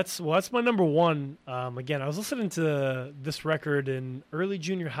that's my number one. Again, I was listening to this record in early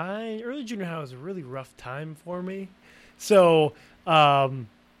junior high. Early junior high was a really rough time for me. So, what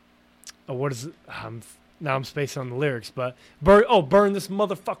is it? Now I'm spacing on the lyrics, but burn this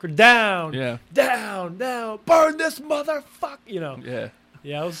motherfucker down. Yeah. Down, burn this motherfucker. Yeah.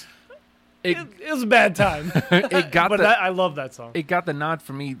 Yeah, it was a bad time. I love that song. It got the nod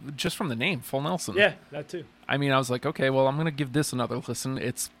for me just from the name, Full Nelson. Yeah, that too. I mean, I was like, okay, well, I'm going to give this another listen.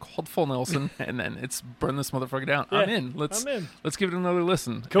 It's called Full Nelson, and then it's Burn This Motherfucker Down. Yeah, I'm in. Let's give it another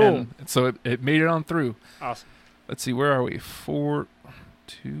listen. Cool. And so it made it on through. Awesome. Let's see, where are we? 4,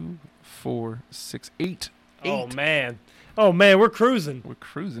 2, 4, 6, 8. Oh man, we're cruising. We're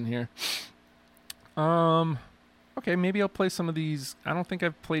cruising here. Okay, maybe I'll play some of these. I don't think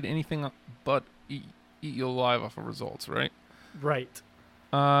I've played anything but Eat You Alive off of Results, right? Right.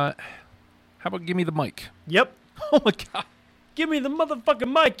 How about Give Me the Mic? Yep. Oh my God. Give me the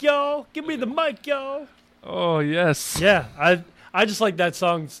motherfucking mic, y'all. Give me the mic, y'all. Oh yes. Yeah, I just like that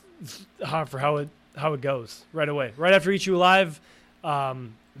song for how it goes right away. Right after Eat You Alive.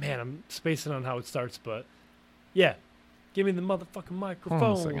 Man, I'm spacing on how it starts, but yeah. Give me the motherfucking microphone.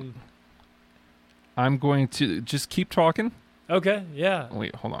 Hold on a second. I'm going to just keep talking. Okay, yeah.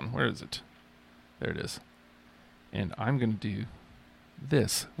 Wait, hold on. Where is it? There it is. And I'm going to do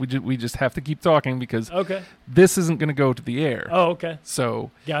this. We just have to keep talking because this isn't going to go to the air. Oh, okay.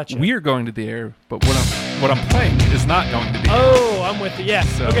 So gotcha. We are going to the air, but what I'm playing is not going to the air. Oh, I'm with you. Yeah.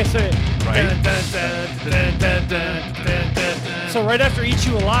 So, okay, so right? So right after Eat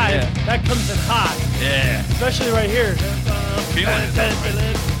You Alive, that comes in hot. Yeah. Especially right here. Feeling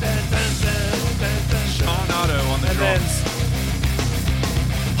it. Sean Otto on the drums.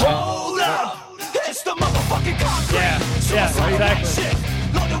 Hold up! It's the motherfucking concrete! Yeah, exactly.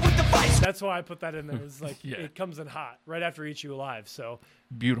 That's why I put that in there. It's like it comes in hot right after Eat You Alive. So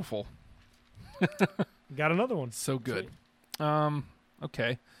beautiful. Got another one. So good. Sweet.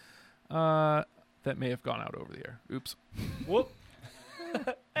 Okay. That may have gone out over the air. Oops. Whoop.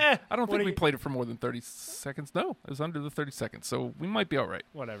 I don't think we played it for more than 30 seconds. No, it was under the 30 seconds, so we might be all right.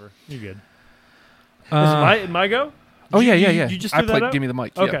 Whatever. You're good. Is my go? Yeah. You just threw I played that out? Give Me the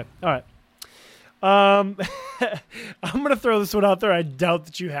Mic. Okay. Yeah. All right. I'm gonna throw this one out there. I doubt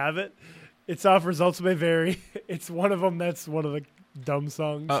that you have it. It's off Results May Vary. It's one of them. That's one of the dumb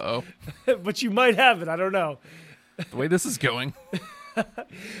songs. Uh-oh. But you might have it. I don't know. The way this is going.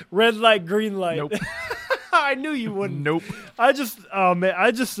 Red light, green light. Nope. I knew you wouldn't. Nope. That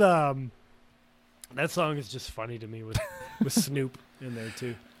song is just funny to me with Snoop in there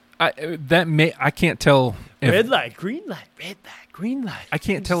too. I can't tell if, Red light, green light, red light, green light. I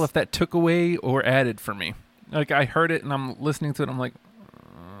can't tell if that took away or added for me. Like, I heard it and I'm listening to it and I'm like,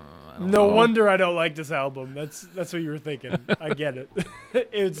 I don't No know. wonder I don't like this album. That's what you were thinking. I get it.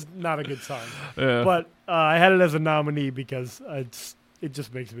 It's not a good song. Yeah. But I had it as a nominee because it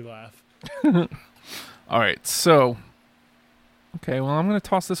just makes me laugh. All right, so okay, well, I'm going to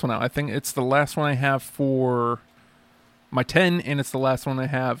toss this one out. I think it's the last one I have for my 10, and it's the last one I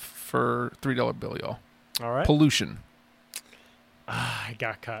have for $3 bill, y'all. All right. Pollution. I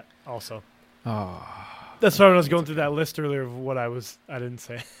got cut also. Oh, That's why when I was going through that list earlier of what I didn't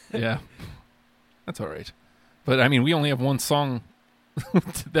say. yeah. That's all right. But, I mean, we only have one song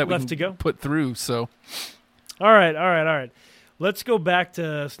that we Left can to go? put through, so. All right. Let's go back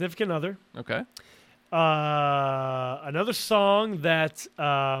to Significant Other. Okay. Another song that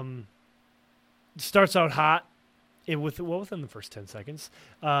starts out hot within the first 10 seconds.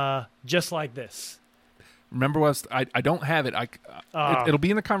 Just Like This. Remember, I don't have it. It'll be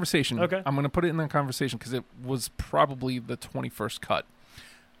in the conversation. Okay. I'm going to put it in the conversation because it was probably the 21st cut.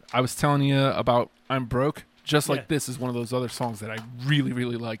 I was telling you about I'm Broke. Just Like This is one of those other songs that I really,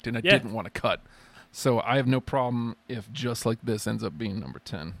 really liked and I didn't want to cut. So I have no problem if Just Like This ends up being number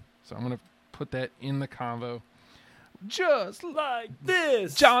 10. So I'm going to put that in the convo. Just Like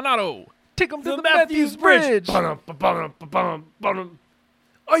This. John Otto. Take him to the Matthews Matthews Bridge. Ba-dum.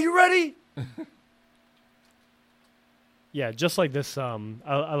 Are you ready? Yeah, Just Like This.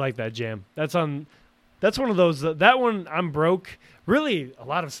 I like that jam. That's one of those. That one, I'm Broke. Really, a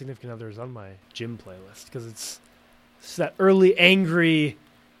lot of Significant Others on my gym playlist because it's that early angry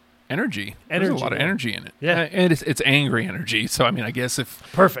Energy. There's a lot of yeah. energy in it. Yeah. And it's angry energy. So, I mean, I guess if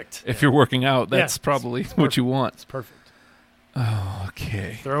perfect. you're working out, that's Yeah, probably it's what you want. It's perfect. Oh,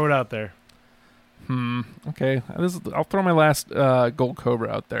 okay. Throw it out there. Okay. I'll throw my last Gold Cobra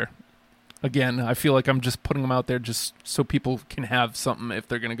out there. Again, I feel like I'm just putting them out there just so people can have something if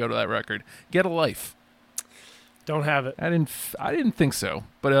they're going to go to that record. Get a Life. Don't have it. I didn't think so,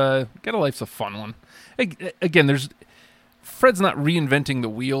 but Get a Life's a fun one. Again, Fred's not reinventing the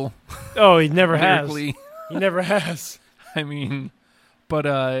wheel. Oh, he never has. Lyrically. He never has. I mean,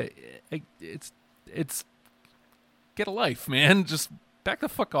 but it's Get a Life, man. Just back the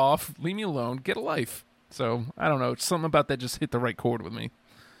fuck off. Leave me alone. Get a life. So I don't know. Something about that just hit the right chord with me.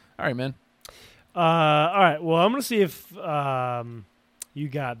 All right, man. All right. Well, I'm gonna see if you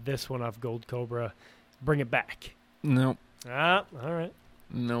got this one off Gold Cobra. Bring It Back. Nope. All right.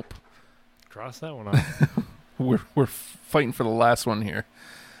 Nope. Cross that one off. We're fighting for the last one here.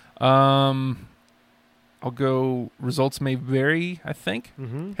 I'll go Results May Vary, I think.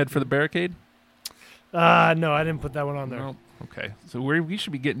 Mm-hmm. Head for the Barricade. No, I didn't put that one on there. Nope. Okay. So we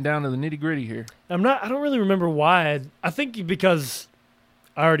should be getting down to the nitty-gritty here. I don't really remember why. I think because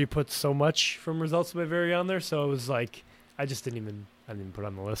I already put so much from Results May Vary on there, so it was like I didn't even put it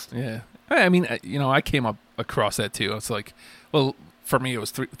on the list. Yeah. I mean, I came up across that too. It's like, well, for me it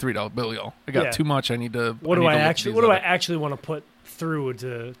was $3 bill, y'all. I got too much. I need to. What do I actually want to put through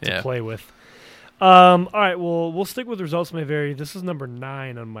to play with? All right. Well, we'll stick with Results May Vary. This is number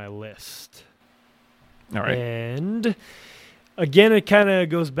 9 on my list. All right. And again, it kind of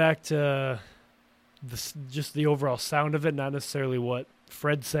goes back to just the overall sound of it, not necessarily what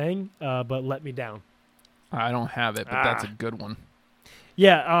Fred sang, but Let Me Down. I don't have it, but that's a good one.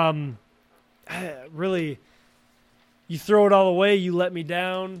 Yeah, really, you throw it all away, you let me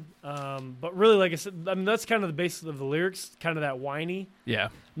down. But really, like I said, I mean, that's kind of the basis of the lyrics, kind of that whiny. Yeah.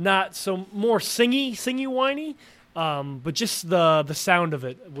 Not so more singy whiny, but just the sound of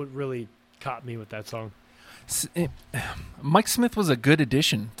it what really caught me with that song. Mike Smith was a good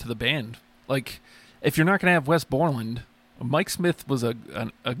addition to the band. Like, if you're not going to have Wes Borland, Mike Smith was a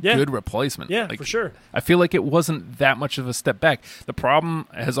good replacement. Yeah, like, for sure. I feel like it wasn't that much of a step back. The problem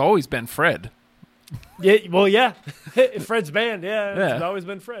has always been Fred. Yeah, well, yeah. Fred's band, it's always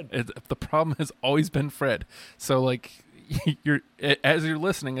been Fred. The problem has always been Fred. So, like, as you're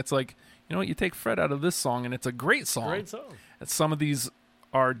listening, it's like, you know what? You take Fred out of this song, and it's a great song. Great song. And some of these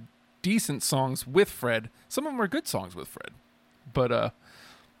are decent songs with Fred. Some of them are good songs with Fred. But,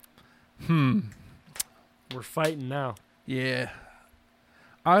 We're fighting now. Yeah.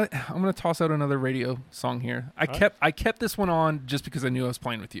 I'm going to toss out another radio song here. I kept this one on just because I knew I was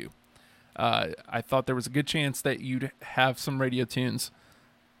playing with you. I thought there was a good chance that you'd have some radio tunes.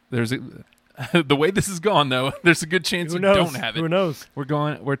 There's the way this is gone, though. There's a good chance don't have it. Who knows?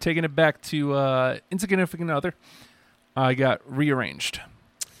 We're taking it back to Insignificant Other. I got Rearranged.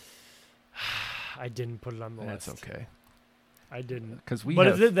 I didn't put it on the list. That's okay. I didn't.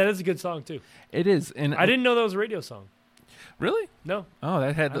 That is a good song too. It is, and I didn't know that was a radio song. Really? No. Oh,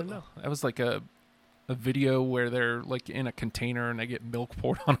 that had I don't know. that was like a video where they're like in a container and they get milk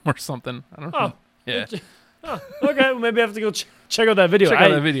poured on them or something. I don't know. Yeah. Oh, okay. Well, maybe I have to go check out that video. Check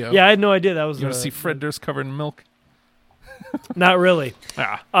out that video. Yeah, I had no idea that was. You want to see Fred Durst covered in milk? Not really.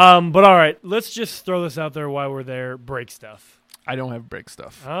 Ah. But all right, let's just throw this out there while we're there. Break stuff. I don't have break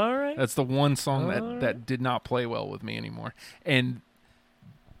stuff. All right. That's the one song All that did not play well with me anymore. And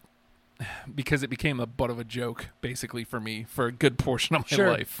because it became a butt of a joke, basically, for me for a good portion of my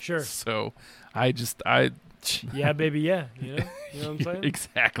life. Sure. So yeah, baby, yeah. You know what I'm saying?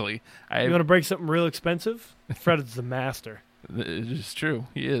 Exactly. You want to break something real expensive? Fred is the master. It is true.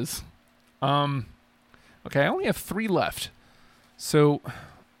 He is. Okay, I only have 3 left. So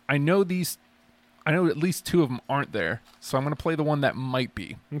I know at least 2 of them aren't there. So I'm going to play the one that might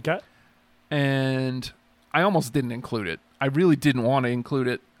be. Okay. And I almost didn't include it. I really didn't want to include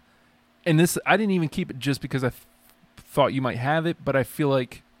it. And this, I didn't even keep it just because I thought you might have it, but I feel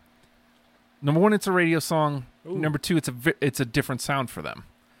like, number 1, it's a radio song. Ooh. Number 2, it's a different sound for them.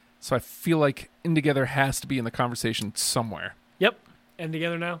 So I feel like In Together has to be in the conversation somewhere. Yep. And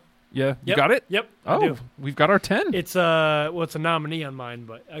together now? Yeah, you Yep. got it? Yep. I Oh, do. we've got our 10. It's it's a nominee on mine,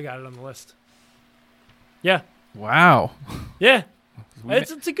 but I got it on the list. Yeah. Wow. Yeah. We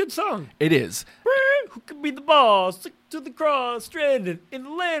It's a good song. It is. Who could be the boss? Stick to the cross, stranded in the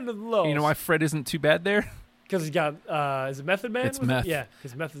land of the lost. You know why Fred isn't too bad there? Because he's got, is it Method Man? It's Meth. Yeah,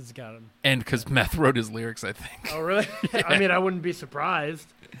 because Method's got him. And because Meth wrote his lyrics, I think. Oh, really? I mean, I wouldn't be surprised,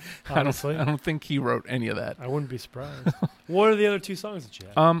 honestly. I don't think he wrote any of that. I wouldn't be surprised. What are the other 2 songs that you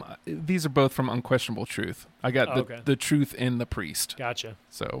have? These are both from Unquestionable Truth. I got the Truth and the Priest. Gotcha.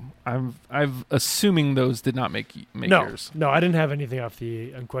 So I'm assuming those did not make yours. No, I didn't have anything off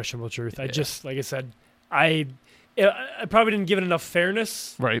the Unquestionable Truth. I just, like I said, I probably didn't give it enough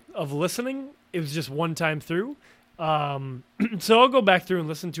fairness of listening. It was just one time through. So I'll go back through and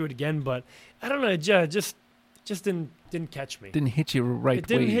listen to it again, but I don't know, it just didn't catch me. Didn't hit you right. It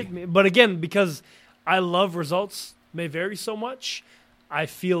didn't hit me. But again, because I love Results May Vary so much, I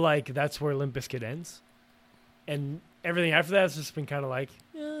feel like that's where Limp Bizkit ends. And everything after that has just been kind of like,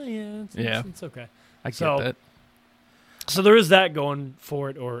 it's okay. I get that. So there is that going for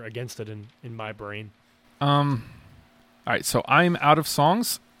it or against it in my brain. All right, so I'm out of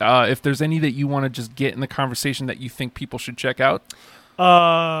songs. If there's any that you want to just get in the conversation that you think people should check out.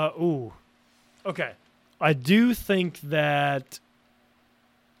 Okay. I do think that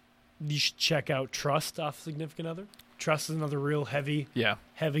you should check out Trust off Significant Other. Trust is another real heavy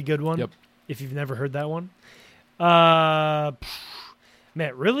good one. Yep. If you've never heard that one. Man,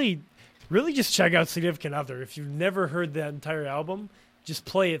 really just check out Significant Other. If you've never heard that entire album, just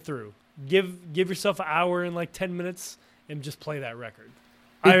play it through. Give yourself an hour and like 10 minutes and just play that record.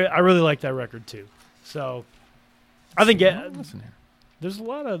 I really like that record too. So I think there's a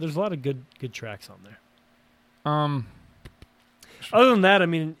lot of good tracks on there. Other than that, I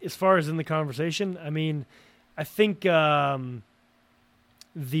mean, as far as in the conversation, I mean, I think the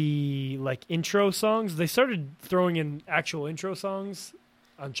like intro songs, they started throwing in actual intro songs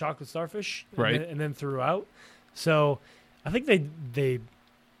on Chocolate Starfish, and then throughout. So I think they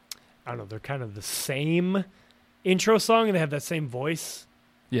I don't know, they're kind of the same intro song and they have that same voice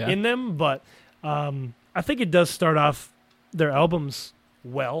in them, but I think it does start off their albums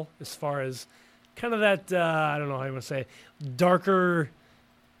well as far as kind of that I don't know how you want to say, darker.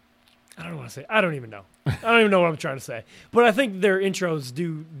 I don't want to say. I don't even know. I don't even know what I'm trying to say. But I think their intros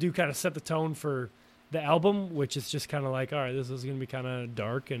do kind of set the tone for the album, which is just kind of like, all right, this is going to be kind of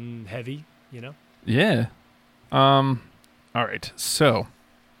dark and heavy, you know? Yeah. All right. So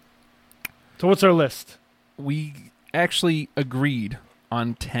what's our list? We actually agreed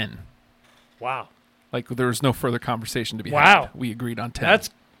on 10. Wow. Like there was no further conversation to be had. We agreed on 10.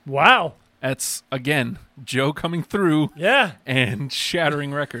 That's again, Joe coming through and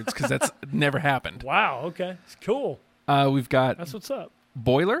shattering records because that's never happened. Wow, okay. It's cool. We've got That's what's up.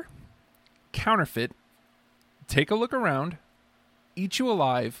 Boiler, Counterfeit, Take a Look Around, Eat You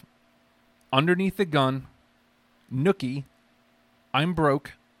Alive, Underneath the Gun, Nookie, I'm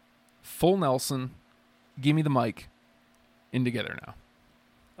Broke, Full Nelson, Gimme the Mic, In Together Now.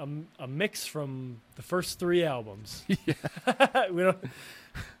 A mix from the first 3 albums. Yeah. We don't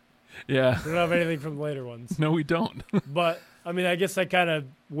Yeah. have anything from the later ones. No, we don't. But I mean, I guess that kind of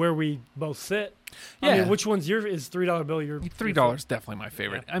where we both sit. I Yeah. mean, which one's is $3 bill? Your $3 definitely my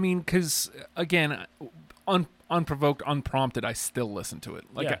favorite. Yeah. I mean, because again, unprovoked, unprompted, I still listen to it.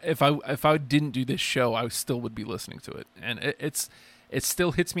 Like Yeah. if I didn't do this show, I still would be listening to it, and it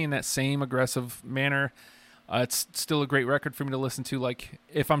still hits me in that same aggressive manner. It's still a great record for me to listen to. Like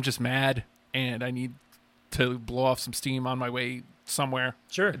if I'm just mad and I need to blow off some steam on my way somewhere,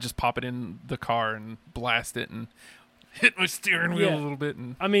 Sure. I just pop it in the car and blast it and hit my steering wheel Yeah. a little bit.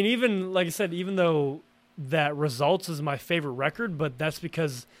 And I mean, even like I said, even though that Results is my favorite record, but that's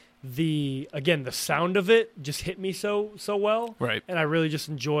because the sound of it just hit me so well, right, and I really just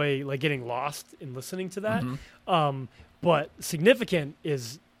enjoy like getting lost in listening to that. Mhm. But Significant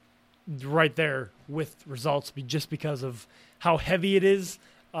is right there with Results, just because of how heavy it is,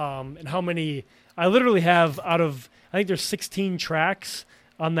 and how many I literally have out of. I think there's 16 tracks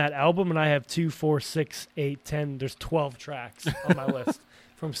on that album, and I have 2, 4, 6, 8, 10. There's 12 tracks on my list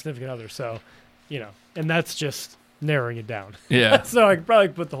from Significant Other. So, and that's just narrowing it down. yeah. So I could probably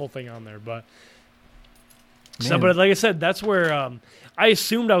put the whole thing on there, but but like I said, that's where I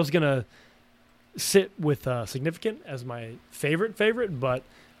assumed I was gonna sit with Significant as my favorite, but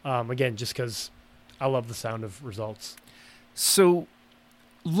again, just because I love the sound of Results. So,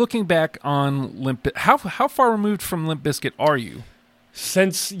 looking back on how far removed from Limp Bizkit are you?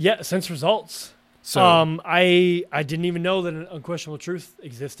 Since Results. So I didn't even know that an Unquestionable Truth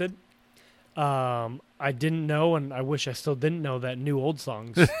existed. I didn't know, and I wish I still didn't know that New Old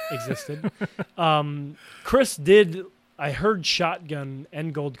Songs existed. Chris did. I heard Shotgun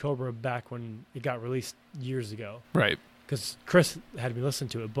and Gold Cobra back when it got released years ago, right, because Chris had me listen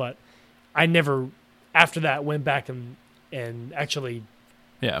to it. But I never, after that, went back and actually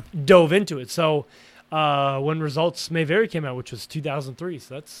yeah. dove into it. So when Results May Vary came out, which was 2003,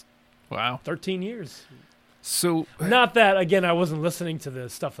 so that's Wow. 13 years. So Not that, again, I wasn't listening to the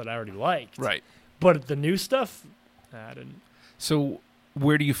stuff that I already liked. right. But the new stuff, I didn't. So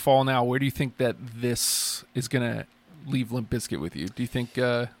where do you fall now? Where do you think that this is gonna leave Limp Bizkit with you? Do you think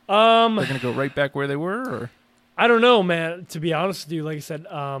they're gonna go right back where they were, or? I don't know, man. To be honest with you, like I said,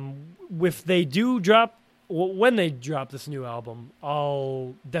 if they do drop, when they drop this new album,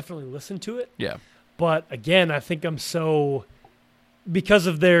 I'll definitely listen to it. Yeah. But again, I think I'm so, because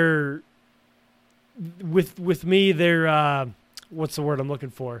of their, with me, their, what's the word I'm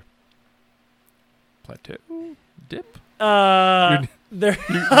looking for? Plateau? Dip? They're,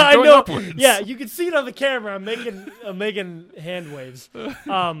 You're I going know. upwards. Yeah, you can see it on the camera. I'm making hand waves.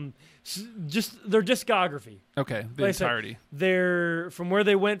 Just their discography. Okay, the Like I said, entirety. They're from where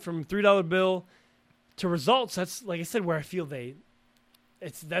they went from $3 bill to Results. That's, like I said, where I feel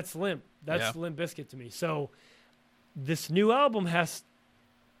that's Limp. That's Limp Bizkit to me. So this new album has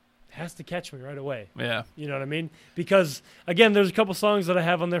to catch me right away. Yeah. You know what I mean? Because again, there's a couple songs that I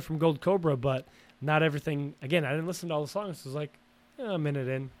have on there from Gold Cobra, but not everything. Again, I didn't listen to all the songs. It was like a minute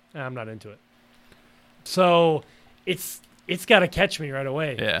in, I'm not into it. So it's got to catch me right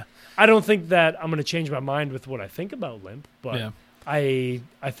away. Yeah. I don't think that I'm going to change my mind with what I think about Limp, but Yeah. I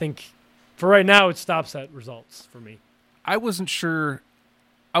think for right now it stops at Results for me. I wasn't sure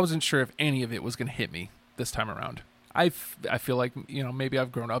if any of it was going to hit me this time around. I feel like, maybe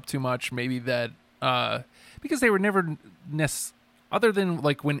I've grown up too much. Maybe that because they were never other than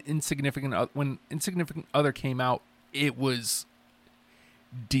like when Insignificant Other came out, it was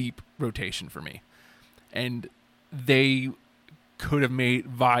deep rotation for me, and they could have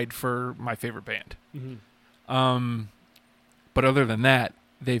vied for my favorite band. Mm-hmm. But other than that,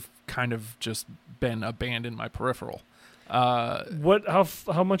 they've kind of just been a band in my peripheral. How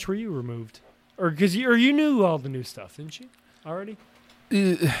much were you removed? Or because you knew all the new stuff, didn't you? Already?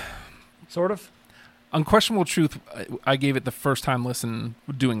 Sort of. Unquestionable Truth, I gave it the first time listen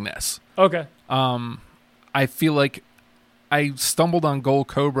doing this. Okay. I feel like I stumbled on Gold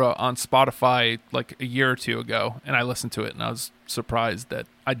Cobra on Spotify like a year or two ago, and I listened to it, and I was surprised that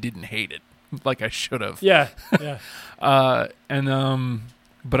I didn't hate it like I should have. Yeah. But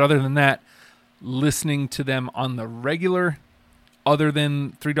other than that, listening to them on the regular, other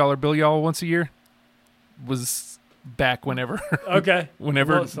than $3 Bill Y'all once a year, was back whenever. Okay.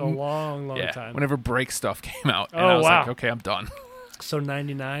 Whenever. It's a long time. Whenever Break Stuff came out. And Oh, I was wow. like, okay, I'm done. So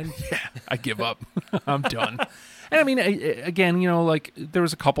 99? Yeah, I give up. I'm done. And I mean, again, like there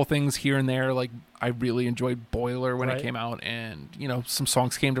was a couple things here and there. Like I really enjoyed Boiler when Right. it came out, and some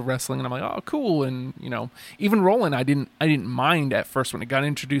songs came to wrestling, and I'm like, oh, cool. And even Rollin', I didn't mind at first when it got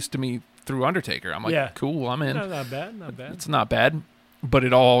introduced to me through Undertaker. I'm like, Yeah. cool, I'm in. No, not bad. Not bad. It's not bad, but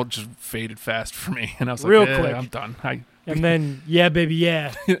it all just faded fast for me, and I was like, Real quick. I'm done. And then, yeah, baby,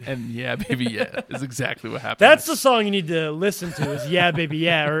 yeah. And yeah, baby, yeah, is exactly what happened. That's the song you need to listen to is Yeah, Baby,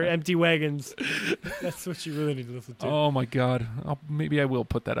 Yeah, or Empty Wagons. That's what you really need to listen to. Oh, my God. Maybe I will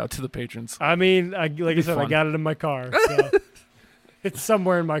put that out to the patrons. I mean, like I said, fun. I got it in my car. So it's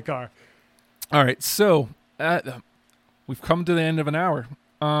somewhere in my car. All right, so we've come to the end of an hour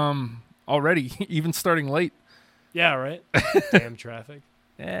already, even starting late. Yeah, right? Damn traffic.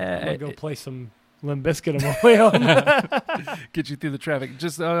 I'm going to go Eh, play some Limp Bizkit on my way home. get you through the traffic.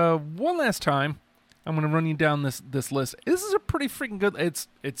 Just one last time, I'm going to run you down this list. This is a pretty freaking good.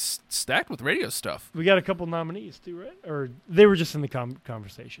 It's stacked with radio stuff. We got a couple nominees, too, right? Or they were just in the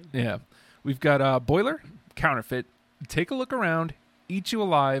conversation. Yeah, we've got Boiler, Counterfeit, Take a Look Around, Eat You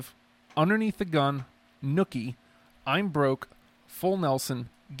Alive, Underneath the Gun, Nookie, I'm Broke, Full Nelson,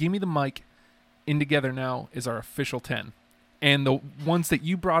 Gimme the Mic, In Together Now is our official 10. And the ones that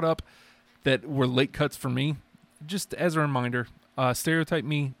you brought up that were late cuts for me, just as a reminder, Stereotype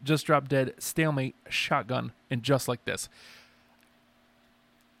Me, Just Drop Dead, Stalemate, Shotgun, and Just Like This.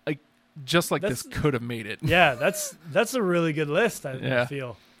 Like, Just Like This could have made it. Yeah, that's a really good list, I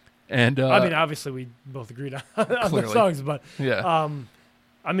feel. And I mean, obviously, we both agreed on the Clearly. songs, but yeah.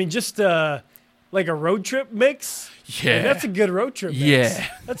 I mean, just like a road trip mix. Yeah. Like, that's a good road trip mix. Yeah.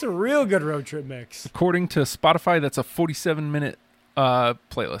 That's a real good road trip mix. According to Spotify, that's a 47-minute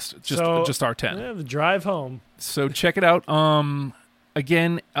playlist. Just our 10. Yeah, the drive home. So check it out.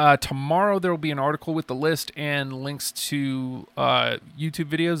 Again, tomorrow there will be an article with the list and links to YouTube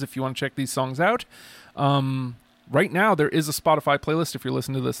videos if you want to check these songs out. Right now, there is a Spotify playlist. If you're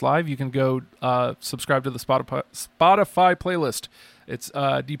listening to this live, you can go subscribe to the Spotify playlist. It's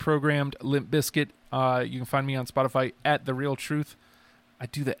Deprogrammed Limp Bizkit. You can find me on Spotify at The Real Truth. I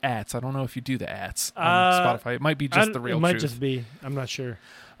do the ats. I don't know if you do the ats on Spotify. It might be just The Real Truth. It might just be. I'm not sure.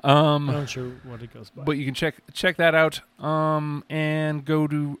 I'm not sure what it goes by. But you can check that out and go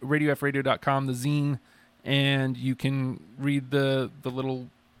to radiofradio.com, the zine, and you can read the little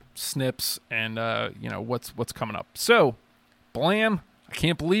snips and what's coming up. So, blam! I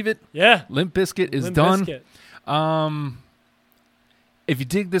can't believe it. Yeah, Limp Bizkit is Limp done. Bizkit. If you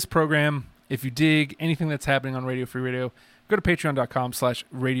dig this program, if you dig anything that's happening on Radio Free Radio, go to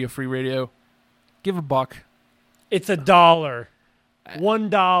patreon.com/Radio Free Radio. Give $1. It's $1.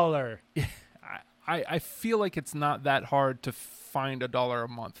 $1. I feel like it's not that hard to find $1 a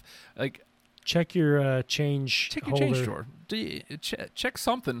month. Like, check your change. check your holder. change drawer. Check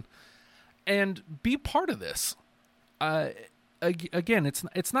something, and be part of this. Again,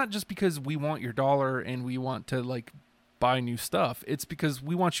 it's not just because we want your dollar and we want to like buy new stuff. It's because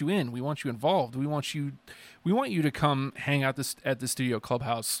we want you in. We want you involved. We want you to come hang out at the Studio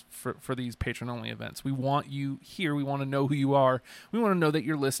Clubhouse for these patron-only events. We want you here. We want to know who you are. We want to know that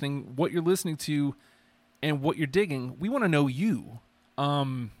you're listening, what you're listening to, and what you're digging. We want to know you.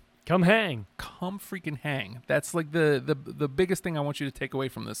 Come hang. Come freaking hang. That's like the biggest thing I want you to take away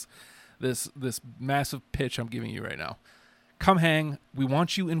from this massive pitch I'm giving you right now. Come hang. We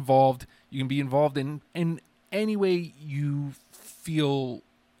want you involved. You can be involved in any way you feel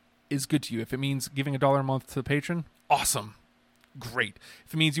is good to you. If it means giving $1 a month to the patron, awesome. Great.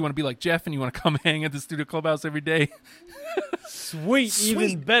 If it means you want to be like Jeff and you want to come hang at the Studio Clubhouse every day, Sweet,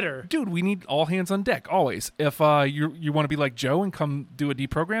 even better. Dude, we need all hands on deck, always. If you want to be like Joe and come do a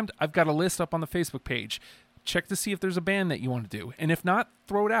Deprogrammed, I've got a list up on the Facebook page. Check to see if there's a band that you want to do. And if not,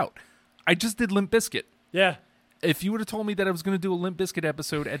 throw it out. I just did Limp Bizkit. Yeah. If you would have told me that I was going to do a Limp Bizkit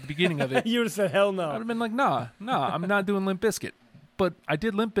episode at the beginning of it, You would have said, hell no. I'd have been like, nah, I'm not doing Limp Bizkit. But I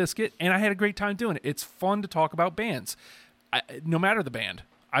did Limp Bizkit, and I had a great time doing it. It's fun to talk about bands. No matter the band,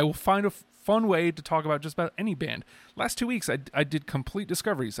 I will find a fun way to talk about just about any band. Last 2 weeks, I did complete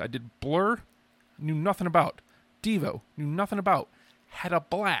discoveries. I did Blur, knew nothing about. Devo, knew nothing about. Had a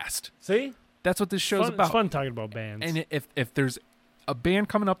blast. See? That's what this show's about. It's fun talking about bands. And if there's a band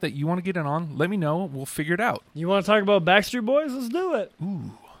coming up that you want to get in on, let me know. We'll figure it out. You want to talk about Backstreet Boys? Let's do it. Ooh.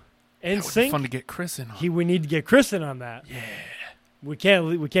 And That would be sync. fun to get Chris in on. We need to get Chris in on that. Yeah. We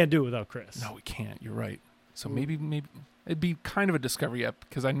can't do it without Chris. No, we can't. You're right. So maybe it'd be kind of a discovery app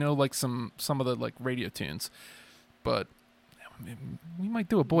because I know like some of the like radio tunes, but we might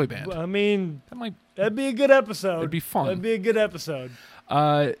do a boy band. I mean, that'd be a good episode. It'd be fun. That'd be a good episode.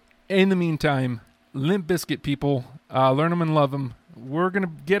 In the meantime, Limp Bizkit people, learn them and love them. We're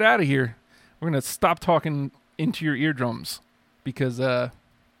gonna get out of here. We're gonna stop talking into your eardrums because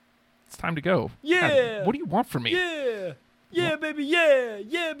it's time to go. Yeah. God, what do you want from me? Yeah. Yeah, baby. Yeah.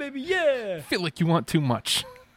 Yeah, baby. Yeah. I feel like you want too much.